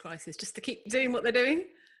in this crisis? Just to keep doing what they're doing?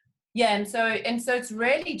 Yeah, and so it's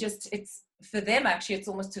really just, it's for them actually, it's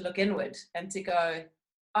almost to look inward and to go,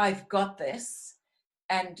 I've got this,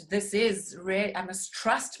 and this is really, I must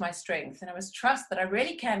trust my strength, and I must trust that I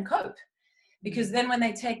really can cope. Because then when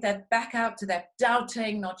they take that back out to that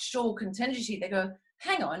doubting, not sure contingency, they go,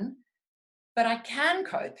 hang on, but I can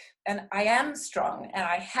cope, and I am strong, and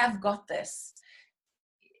I have got this.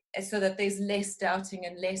 So that there's less doubting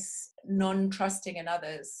and less non-trusting in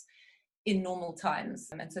others in normal times.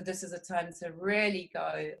 And so this is a time to really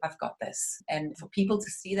go, I've got this. And for people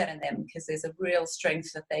to see that in them, because there's a real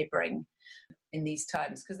strength that they bring in these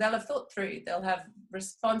times, because they'll have thought through, they'll have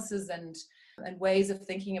responses and ways of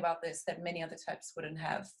thinking about this that many other types wouldn't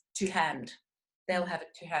have to hand. They'll have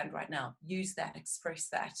it to hand right now. Use that, express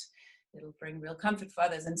that. It'll bring real comfort for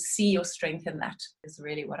others, and see your strength in that is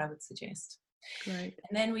really what I would suggest. Great.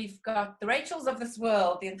 And then we've got the Rachels of this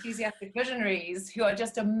world, the enthusiastic visionaries, who are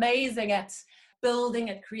just amazing at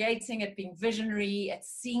building, at creating, at being visionary, at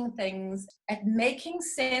seeing things, at making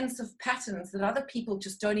sense of patterns that other people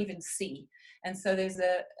just don't even see. And so there's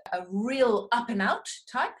a real up and out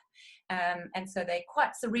type. And so they're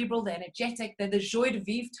quite cerebral, they're energetic, they're the joie de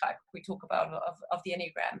vivre type we talk about of the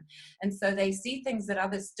Enneagram. And so they see things that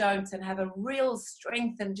others don't, and have a real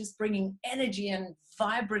strength and just bringing energy and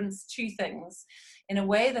vibrance to things in a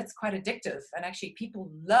way that's quite addictive. And actually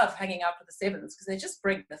people love hanging out with the 7s because they just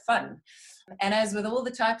bring the fun. And as with all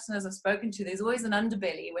the types, and as I've spoken to, there's always an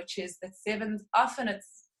underbelly, which is that 7s, often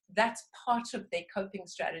that's part of their coping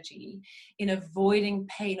strategy in avoiding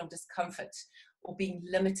pain or discomfort, or being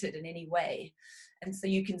limited in any way. And so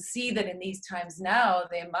you can see that in these times now,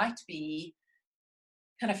 there might be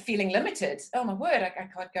kind of feeling limited. Oh my word, I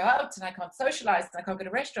can't go out, and I can't socialize, and I can't go to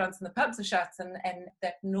restaurants, and the pubs are shut, and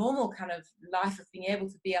that normal kind of life of being able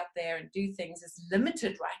to be out there and do things is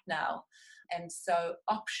limited right now. And so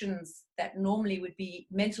options that normally would be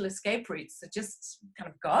mental escape routes are just kind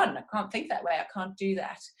of gone. I can't think that way. I can't do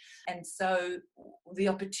that. And so the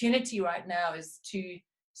opportunity right now is to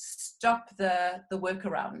stop the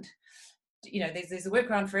workaround. There's a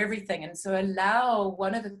workaround for everything, and so allow,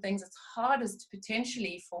 one of the things that's hardest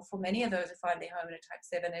potentially for many of those who find their home in a type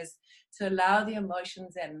 7 is to allow the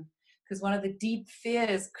emotions in, because one of the deep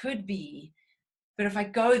fears could be, but if I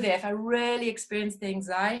go there, if I really experience the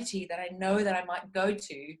anxiety that I know that I might go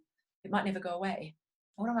to, it might never go away.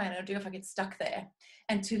 what am I going to do if I get stuck there?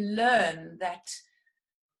 And to learn that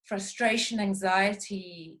frustration,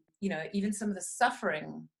 anxiety, even some of the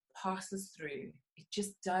suffering passes through. It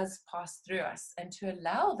just does pass through us. And to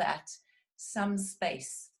allow that some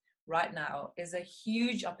space right now is a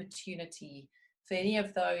huge opportunity for any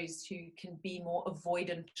of those who can be more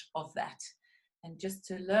avoidant of that. And just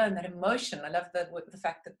to learn that emotion, I love the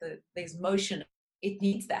fact that there's motion, it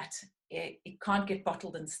needs that. It can't get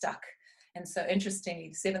bottled and stuck. And so interestingly,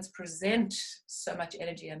 the sevens present so much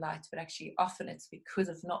energy and light, but actually often it's because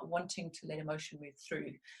of not wanting to let emotion move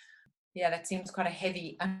through. Yeah, that seems quite a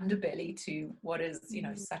heavy underbelly to what is,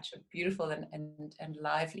 such a beautiful and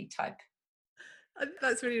lively type.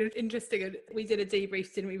 That's really interesting. And we did a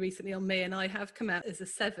debrief, didn't we, recently on me, and I have come out as a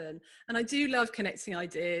 7. And I do love connecting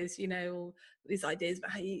ideas, all these ideas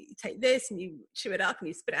about how you take this and you chew it up and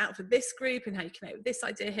you spit it out for this group and how you connect with this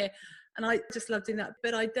idea here. And I just love doing that.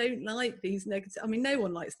 But I don't like these negative, no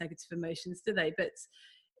one likes negative emotions, do they? But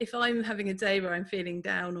if I'm having a day where I'm feeling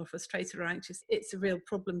down or frustrated or anxious, it's a real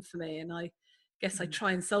problem for me. And I guess I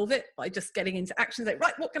try and solve it by just getting into action, like,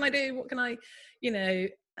 right, what can I do? What can I,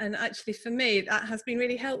 and actually for me, that has been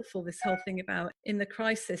really helpful, this whole thing about in the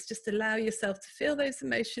crisis, just allow yourself to feel those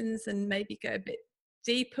emotions and maybe go a bit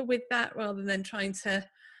deeper with that rather than trying to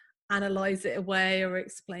analyze it away or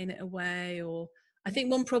explain it away. Or I think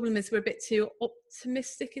one problem is we're a bit too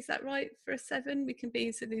optimistic. Is that right for a 7? We can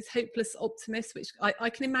be sort of these hopeless optimists, which I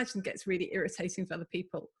can imagine gets really irritating for other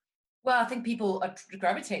people. Well, I think people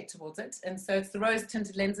gravitate towards it. And so it's the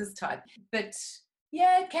rose-tinted lenses type. But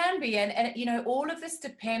yeah, it can be. And all of this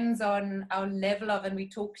depends on our level of, and we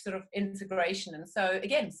talk sort of integration. And so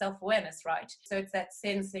again, self-awareness, right? So it's that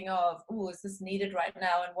sensing of, oh, is this needed right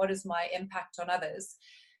now? And what is my impact on others?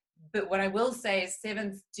 But what I will say is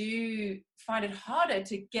 7s do find it harder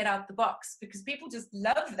to get out the box because people just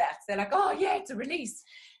love that. They're like, oh yeah, it's a release.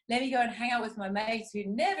 Let me go and hang out with my mates who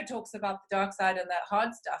never talks about the dark side and that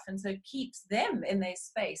hard stuff. And so it keeps them in their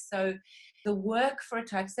space. So the work for a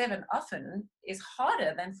type 7 often is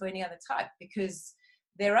harder than for any other type because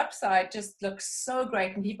their upside just looks so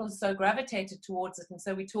great and people are so gravitated towards it. And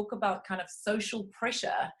so we talk about kind of social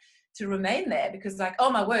pressure to remain there because like, oh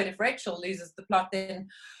my word, if Rachel loses the plot, then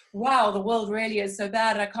wow, the world really is so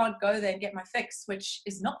bad. I can't go there and get my fix, which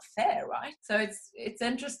is not fair, right? So it's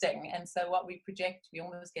interesting. And so what we project, we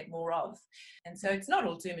almost get more of. And so it's not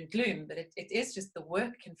all doom and gloom, but it is just the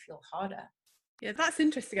work can feel harder. Yeah, that's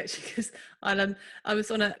interesting actually, because I was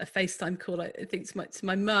on a FaceTime call, I think to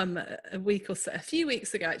my mum a few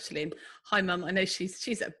weeks ago actually. And hi mum, I know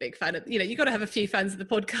she's a big fan of, you got to have a few fans of the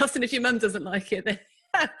podcast, and if your mum doesn't like it,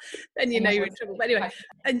 then you're in trouble. But anyway,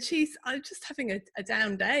 and I'm just having a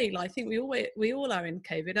down day. Like I think we all are in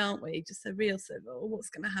COVID, aren't we? Just a real sort of, oh, what's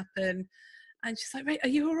going to happen? And she's like, are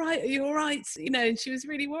you all right? Are you all right? And she was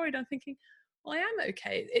really worried. I'm thinking, well, I am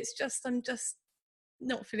okay. It's just I'm just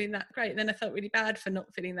not feeling that great. And then I felt really bad for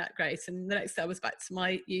not feeling that great. And the next day I was back to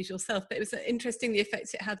my usual self. But it was interesting the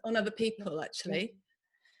effect it had on other people, actually.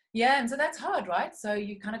 Yeah, and so that's hard, right? So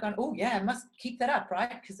you kind of gone, oh yeah, I must keep that up,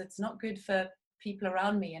 right? Because it's not good for people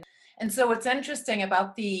around me. And so what's interesting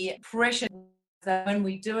about the pressure that when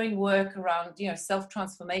we're doing work around,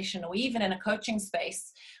 self-transformation, or even in a coaching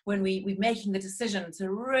space, when we're making the decision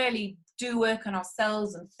to really do work on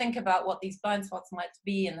ourselves and think about what these blind spots might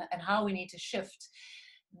be and how we need to shift,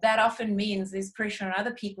 that often means there's pressure on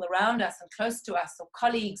other people around us and close to us, or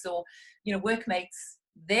colleagues, or workmates,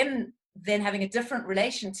 them then having a different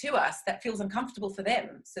relation to us that feels uncomfortable for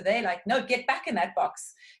them. So they're like, no, get back in that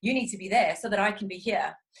box. You need to be there so that I can be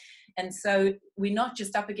here. And so we're not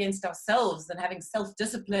just up against ourselves and having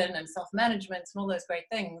self-discipline and self-management and all those great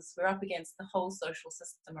things. We're up against the whole social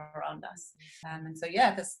system around us. And so,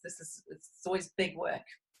 yeah, it's always big work.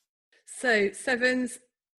 So 7s,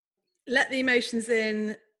 let the emotions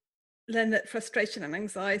in, then that frustration and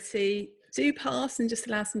anxiety do pass, and just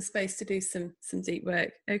allow some space to do some deep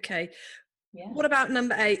work. Okay. Yeah. What about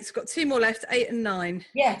number 8? We've got 2 more left, 8 and 9.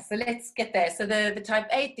 Yeah, so let's get there. So the type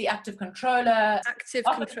 8, the active controller.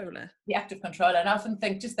 The active controller. And I often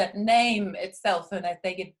think just that name itself, and that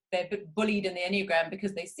they're a bit bullied in the Enneagram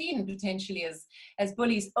because they're seen potentially as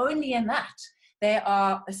bullies only in that. They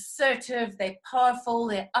are assertive, they're powerful,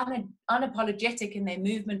 they're unapologetic in their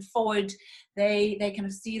movement forward. They kind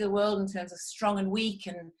of see the world in terms of strong and weak,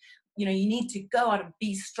 and you need to go out and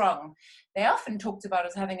be strong. They often talked about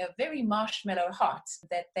as having a very marshmallow heart,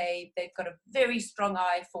 that they've got a very strong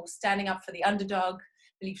eye for standing up for the underdog,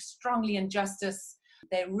 believe strongly in justice.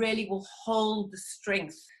 They really will hold the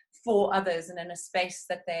strength for others and in a space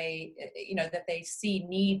that they see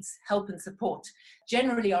needs help and support.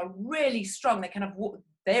 Generally are really strong. They kind of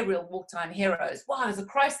they're real wartime heroes. Wow, there's a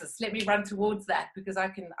crisis. Let me run towards that because I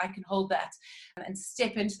can hold that and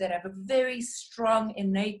step into that. I have a very strong,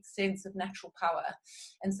 innate sense of natural power.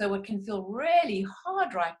 And so what can feel really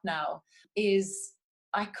hard right now is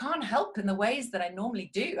I can't help in the ways that I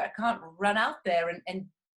normally do. I can't run out there and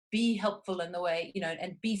be helpful in the way,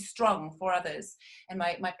 and be strong for others. And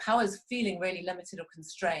my power is feeling really limited or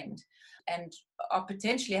constrained, and are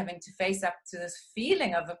potentially having to face up to this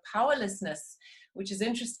feeling of a powerlessness, which is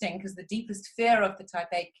interesting because the deepest fear of the type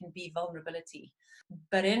 8 can be vulnerability.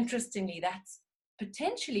 But interestingly, that's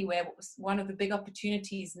potentially where one of the big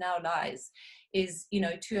opportunities now lies, is,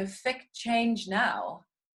 to affect change now,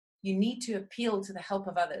 you need to appeal to the help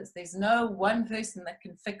of others. There's no one person that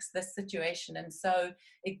can fix this situation. And so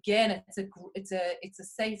again, it's a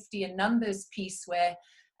safety and numbers piece where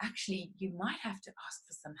actually you might have to ask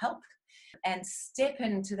for some help and step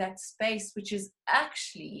into that space, which is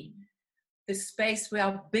actually the space where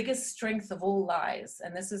our biggest strength of all lies.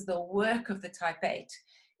 And this is the work of the type 8,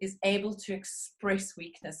 is able to express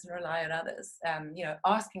weakness and rely on others.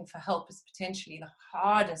 Asking for help is potentially the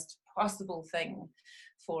hardest possible thing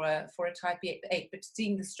for a type 8, but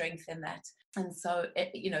seeing the strength in that. And so,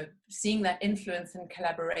 seeing that influence and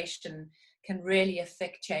collaboration can really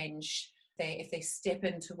affect change if they step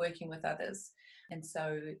into working with others. And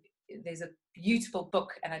so there's a beautiful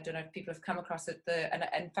book, and I don't know if people have come across it. And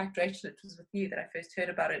in fact, Rachel, it was with you that I first heard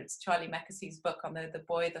about it. It's Charlie Mackessy's book on the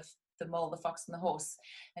boy, the mole, the fox, and the horse.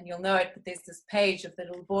 And you'll know it, but there's this page of the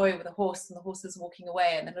little boy with a horse, and the horse is walking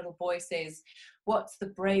away, and the little boy says, "What's the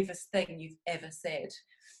bravest thing you've ever said?"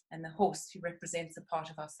 And the horse, who represents a part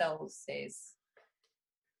of ourselves, says,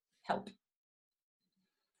 "Help."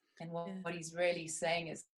 And what he's really saying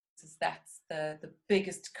is that's the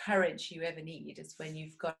biggest courage you ever need, is when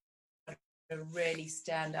you've got to really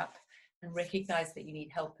stand up and recognize that you need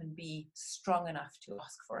help and be strong enough to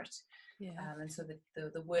ask for it. And so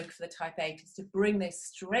the work for the type 8 is to bring their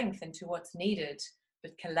strength into what's needed,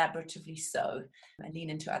 but collaboratively so, and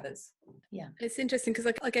lean into others. Yeah, it's interesting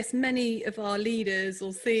because I guess many of our leaders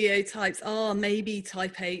or CEO types are maybe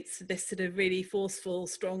type 8s, this sort of really forceful,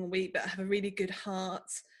 strong, weak, but have a really good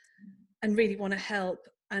heart and really want to help.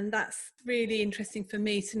 And that's really interesting for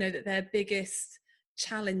me to know that their biggest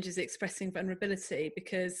challenge is expressing vulnerability,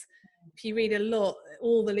 because if you read a lot,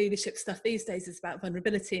 all the leadership stuff these days is about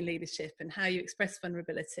vulnerability in leadership and how you express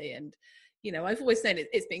vulnerability. And I've always known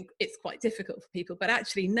it's quite difficult for people, but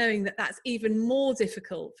actually knowing that that's even more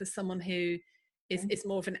difficult for someone who is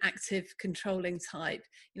more of an active, controlling type,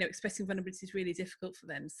 expressing vulnerability is really difficult for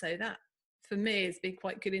them. So that, for me, has been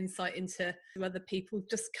quite good insight into whether people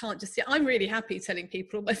just can't just say, I'm really happy telling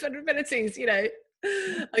people all my vulnerabilities,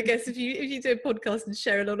 I guess if you do a podcast and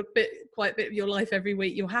share quite a bit of your life every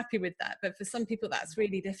week, you're happy with that. But for some people, that's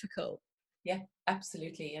really difficult. Yeah,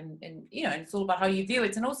 absolutely. And it's all about how you view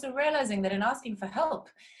it, and also realizing that in asking for help,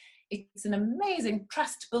 it's an amazing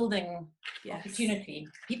trust building opportunity.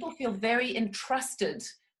 People feel very entrusted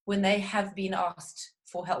when they have been asked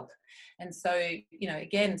for help. And so,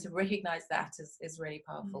 again, to recognize that is really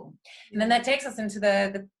powerful. And then that takes us into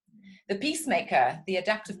the peacemaker, the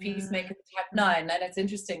adaptive peacemaker, type 9. And it's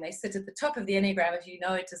interesting, they sit at the top of the Enneagram, if you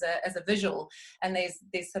know it as a visual, and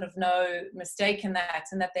there's sort of no mistake in that,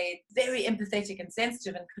 and that they're very empathetic and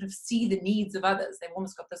sensitive and kind of see the needs of others. They've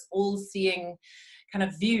almost got this all-seeing kind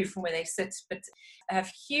of view from where they sit, but have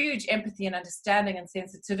huge empathy and understanding and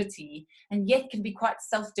sensitivity, and yet can be quite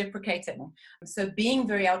self-deprecating. So being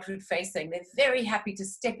very outward facing, they're very happy to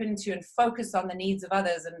step into and focus on the needs of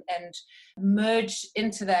others and merge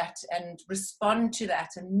into that and respond to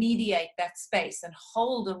that and mediate that space and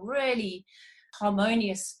hold a really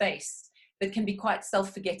harmonious space that can be quite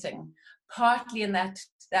self-forgetting. Partly in that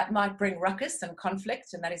might bring ruckus and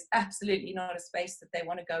conflict, and that is absolutely not a space that they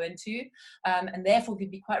want to go into, and therefore can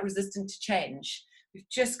be quite resistant to change. We've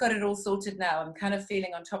just got it all sorted now. I'm kind of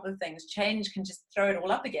feeling on top of things. Change can just throw it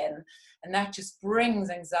all up again, and that just brings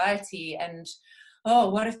anxiety and,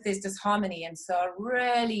 what if there's disharmony? And so are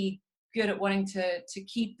really good at wanting to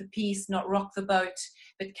keep the peace, not rock the boat,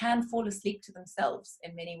 but can fall asleep to themselves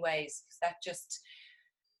in many ways, because that just...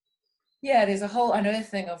 Yeah, there's a whole another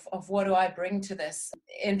thing of what do I bring to this,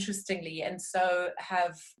 interestingly, and so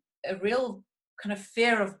have a real kind of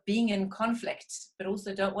fear of being in conflict, but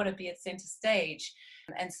also don't want to be at center stage.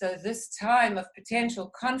 And so this time of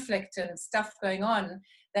potential conflict and stuff going on,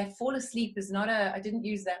 that fall asleep is not I didn't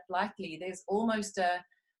use that lightly. There's almost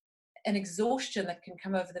an exhaustion that can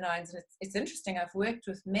come over the 9s. And it's interesting, I've worked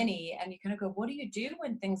with many, and you kind of go, what do you do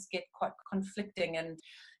when things get quite conflicting? And,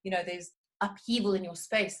 there's upheaval in your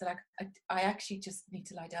space that I actually just need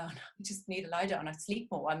to lie down. I just need to lie down. I sleep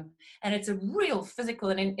more. And it's a real physical,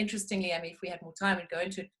 and interestingly, I mean, if we had more time, we'd go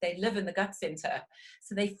into it. They live in the gut center.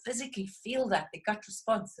 So they physically feel that, the gut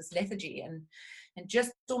response, this lethargy, and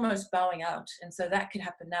just almost bowing out. And so that could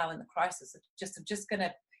happen now in the crisis. I'm just going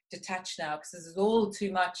to detach now because this is all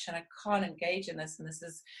too much and I can't engage in this. And this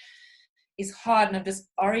is hard, and I'm just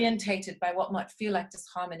orientated by what might feel like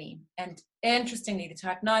disharmony. And interestingly, the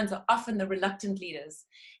type 9s are often the reluctant leaders,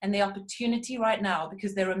 and the opportunity right now,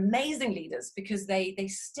 because they're amazing leaders, because they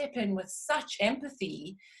step in with such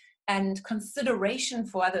empathy and consideration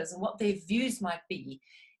for others and what their views might be,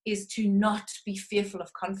 is to not be fearful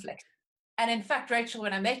of conflict. And in fact, Rachel,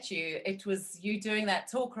 when I met you, it was you doing that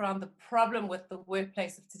talk around the problem with the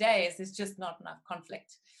workplace of today is there's just not enough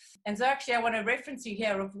conflict. And so actually, I want to reference you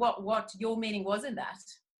here of what your meaning was in that.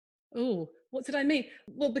 Oh, what did I mean?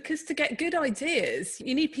 Well, because to get good ideas,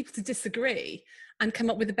 you need people to disagree and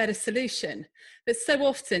come up with a better solution. But so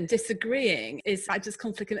often disagreeing is just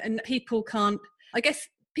conflict, and people can't, I guess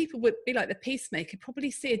people would be like the peacemaker,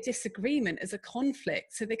 probably see a disagreement as a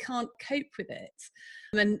conflict, so they can't cope with it.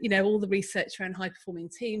 And all the research around high performing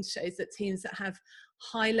teams shows that teams that have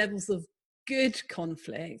high levels of good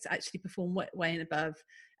conflict actually perform way and above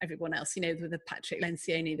everyone else. With the Patrick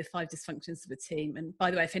Lencioni, The 5 Dysfunctions of a Team. And by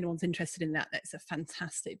the way, if anyone's interested in that, that's a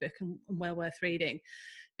fantastic book and well worth reading.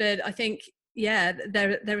 But I think, yeah,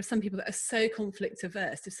 there are some people that are so conflict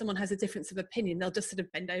averse. If someone has a difference of opinion, they'll just sort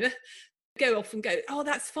of bend over, go off and go, oh,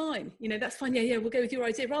 that's fine. That's fine. Yeah, we'll go with your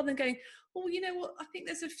idea, rather than going, oh, you know what, I think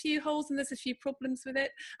there's a few holes and there's a few problems with it.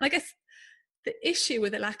 And I guess the issue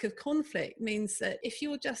with a lack of conflict means that if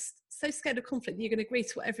you're just so scared of conflict, you're going to agree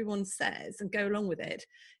to what everyone says and go along with it,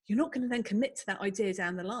 you're not going to then commit to that idea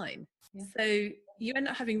down the line. Yeah. So you end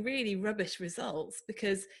up having really rubbish results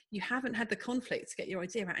because you haven't had the conflict to get your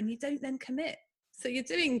idea out, and you don't then commit. So you're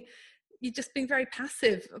just being very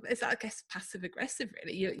passive. It's, I guess, passive aggressive,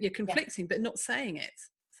 really. You're conflicting, but not saying it.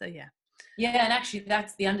 So, yeah. Yeah, and actually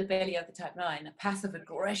that's the underbelly of the type 9. A passive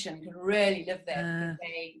aggression can really live there.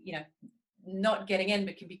 They, not getting in,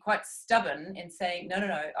 but can be quite stubborn in saying, no,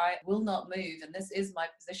 I will not move, and this is my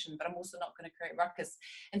position, but I'm also not going to create ruckus.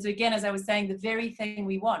 And so again, as I was saying, the very thing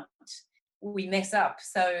we want, we mess up.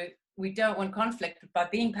 So we don't want conflict, but by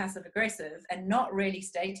being passive aggressive and not really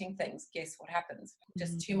stating things, guess what happens?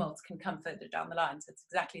 Just tumults can come further down the line. So it's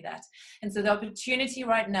exactly that. And so the opportunity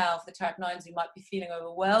right now for the type 9s who might be feeling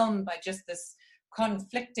overwhelmed by just this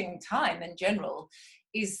conflicting time in general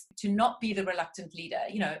is to not be the reluctant leader,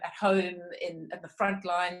 at home, at the front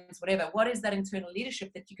lines, whatever. What is that internal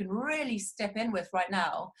leadership that you can really step in with right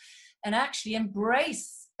now and actually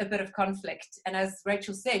embrace a bit of conflict? And as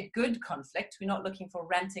Rachel said, good conflict. We're not looking for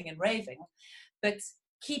ranting and raving, but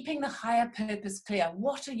keeping the higher purpose clear.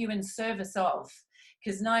 What are you in service of?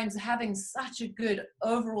 Because 9s are having such a good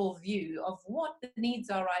overall view of what the needs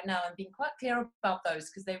are right now and being quite clear about those,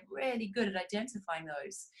 because they're really good at identifying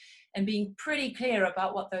those and being pretty clear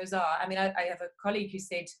about what those are. I mean, I have a colleague who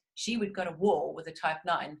said she would go to war with a type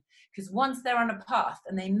 9, because once they're on a path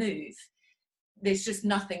and they move, there's just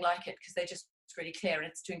nothing like it, because they're just really clear. And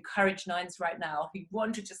it's to encourage 9s right now who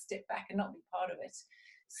want to just step back and not be part of it.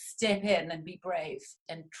 Step in and be brave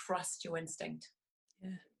and trust your instinct.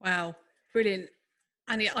 Yeah. Wow. Brilliant.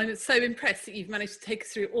 Annie, I'm so impressed that you've managed to take us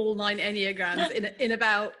through all 9 Enneagrams in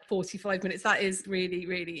about 45 minutes. That is really,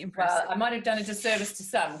 really impressive. Well, I might have done a disservice to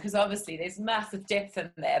some, because obviously there's massive depth in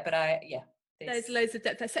there, but there's loads of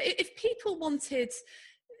depth there. So if people wanted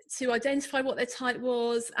to identify what their type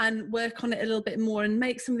was and work on it a little bit more and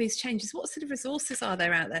make some of these changes, what sort of resources are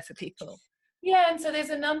there out there for people? Yeah, and so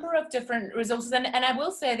there's a number of different resources, and I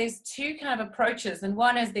will say there's 2 kind of approaches, and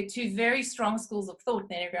one is they're 2 very strong schools of thought in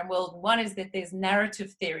the Enneagram world, and one is that there's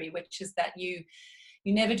narrative theory, which is that you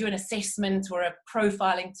never do an assessment or a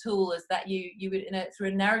profiling tool, is that you would through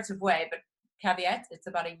a narrative way, but caveat, it's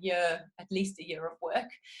about a year, at least a year of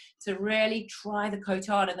work to really try the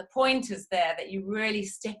Cotard. And the point is there that you really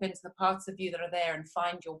step into the parts of you that are there and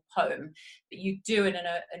find your poem, but you do it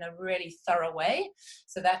in a really thorough way.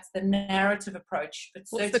 So that's the narrative approach. But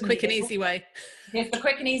what's the quick and easy way? There's the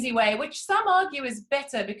quick and easy way, which some argue is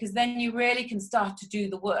better, because then you really can start to do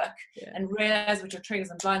the work and realize what your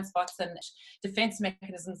triggers and blind spots and defense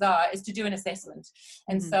mechanisms are, is to do an assessment.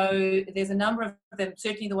 And so there's a number of them.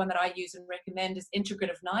 Certainly the one that I use and recommend is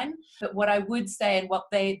Integrative 9. But what I would say, and what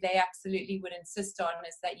they absolutely would insist on,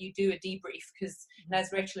 is that you do a debrief, because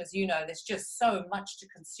as Rachel, as you know, there's just so much to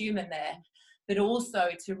consume in there, but also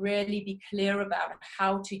to really be clear about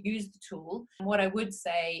how to use the tool. And what I would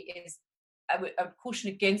say is, I would caution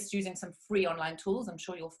against using some free online tools. I'm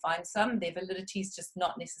sure you'll find some. Their validity is just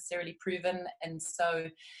not necessarily proven, and so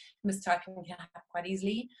mistyping can happen quite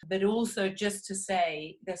easily. But also just to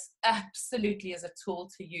say, this absolutely is a tool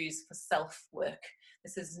to use for self-work.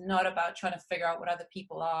 This is not about trying to figure out what other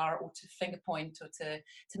people are, or to finger point, or to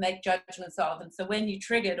make judgments of. And so when you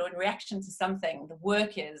triggered or in reaction to something, the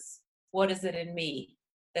work is, what is it in me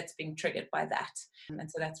that's being triggered by that? And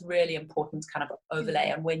so that's really important kind of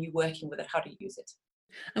overlay on when you're working with it, how to use it.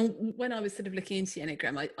 And when I was sort of looking into the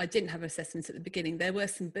Enneagram, I didn't have assessments at the beginning. There were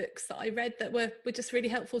some books that I read that were just really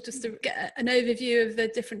helpful, just to get an overview of the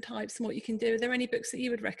different types and what you can do. Are there any books that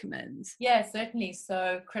you would recommend? Yeah, certainly.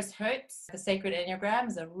 So Chris Hertz, The Sacred Enneagram,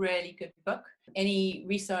 is a really good book. Any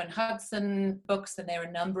Riso and Hudson books, and there are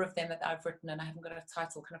a number of them that I've written, and I haven't got a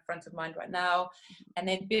title kind of front of mind right now. And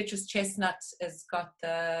then Beatrice Chestnut has got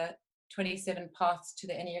the 27 Paths to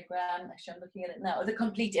the Enneagram. Actually, I'm looking at it now. The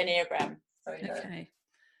Complete Enneagram. Sorry. Okay.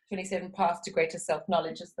 27 Paths to Greater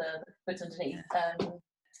Self-Knowledge is the bit underneath.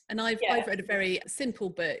 And I've read a very simple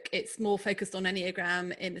book. It's more focused on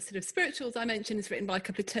Enneagram in the sort of spiritual dimension. It's written by a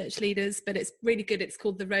couple of church leaders, but it's really good. It's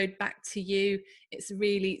called The Road Back to You. It's a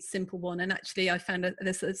really simple one. And actually I found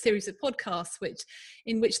there's a series of podcasts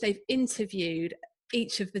in which they've interviewed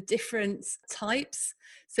each of the different types.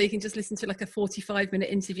 So you can just listen to like a 45-minute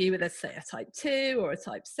interview with, let's say, a type 2 or a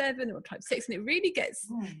type 7 or a type 6. And it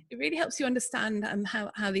really helps you understand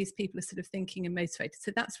how these people are sort of thinking and motivated.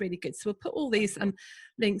 So that's really good. So we'll put all these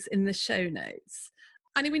links in the show notes.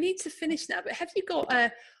 Annie, we need to finish now, but have you got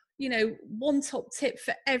one top tip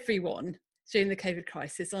for everyone during the COVID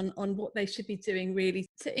crisis on what they should be doing really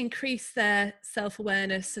to increase their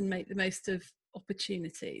self-awareness and make the most of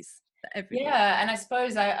opportunities? Yeah, and I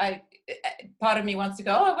suppose I part of me wants to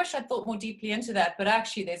go, I wish I'd thought more deeply into that, but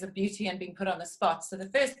actually there's a beauty in being put on the spot. So the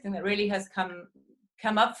first thing that really has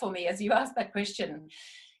come up for me as you asked that question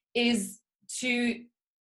is to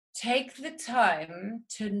take the time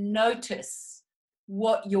to notice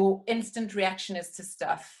what your instant reaction is to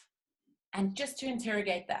stuff, and just to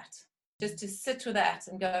interrogate that, just to sit with that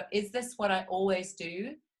and go, is this what I always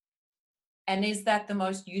do? And is that the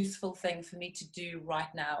most useful thing for me to do right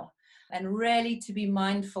now? And really to be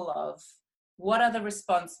mindful of what other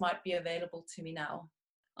response might be available to me now.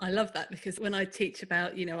 I love that, because when I teach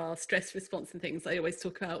about, our stress response and things, I always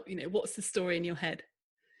talk about, what's the story in your head?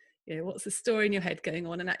 What's the story in your head going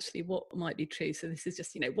on, and actually what might be true? So this is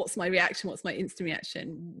just, what's my reaction? What's my instant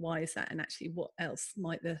reaction? Why is that? And actually what else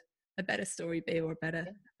might a better story be, or a better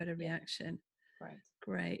reaction? Right.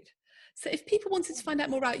 Great. So if people wanted to find out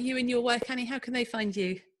more about you and your work, Annie, how can they find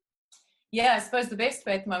you? Yeah, I suppose the best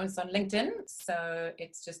way at the moment is on LinkedIn. So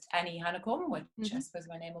it's just Annie Hanekom, which I suppose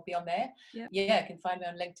my name will be on there. Yeah, you can find me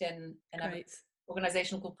on LinkedIn, and I have an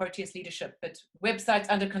organization called Proteus Leadership, but website's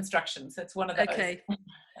under construction. So it's one of those. Okay.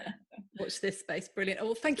 Watch this space. Brilliant.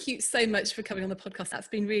 Well, thank you so much for coming on the podcast. That's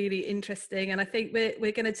been really interesting. And I think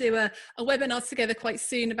we're going to do a webinar together quite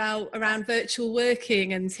soon around virtual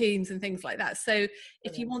working and teams and things like that. So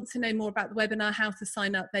if you want to know more about the webinar, how to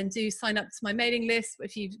sign up, then do sign up to my mailing list.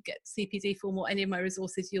 If you get CPD form or any of my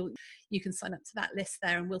resources, you can sign up to that list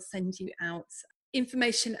there, and we'll send you out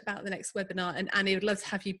information about the next webinar. And Annie, would love to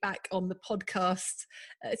have you back on the podcast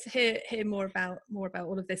to hear more about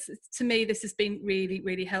all of this. To me, this has been really,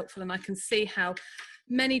 really helpful, and I can see how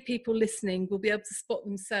many people listening will be able to spot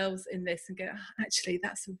themselves in this and go, actually,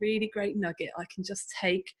 that's a really great nugget I can just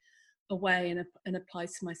take away and apply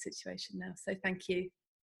to my situation now. So thank you.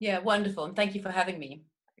 Yeah, wonderful. And thank you for having me.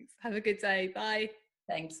 Thanks. Have a good day. Bye.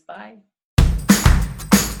 Thanks. Bye.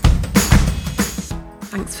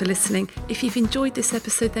 Thanks for listening. If you've enjoyed this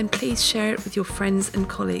episode, then please share it with your friends and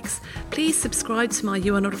colleagues. Please subscribe to my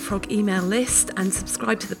You Are Not a Frog email list and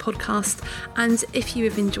subscribe to the podcast. And if you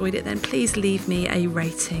have enjoyed it, then please leave me a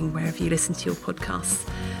rating wherever you listen to your podcasts.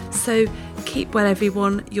 So keep well,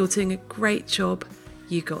 everyone. You're doing a great job.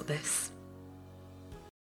 You got this.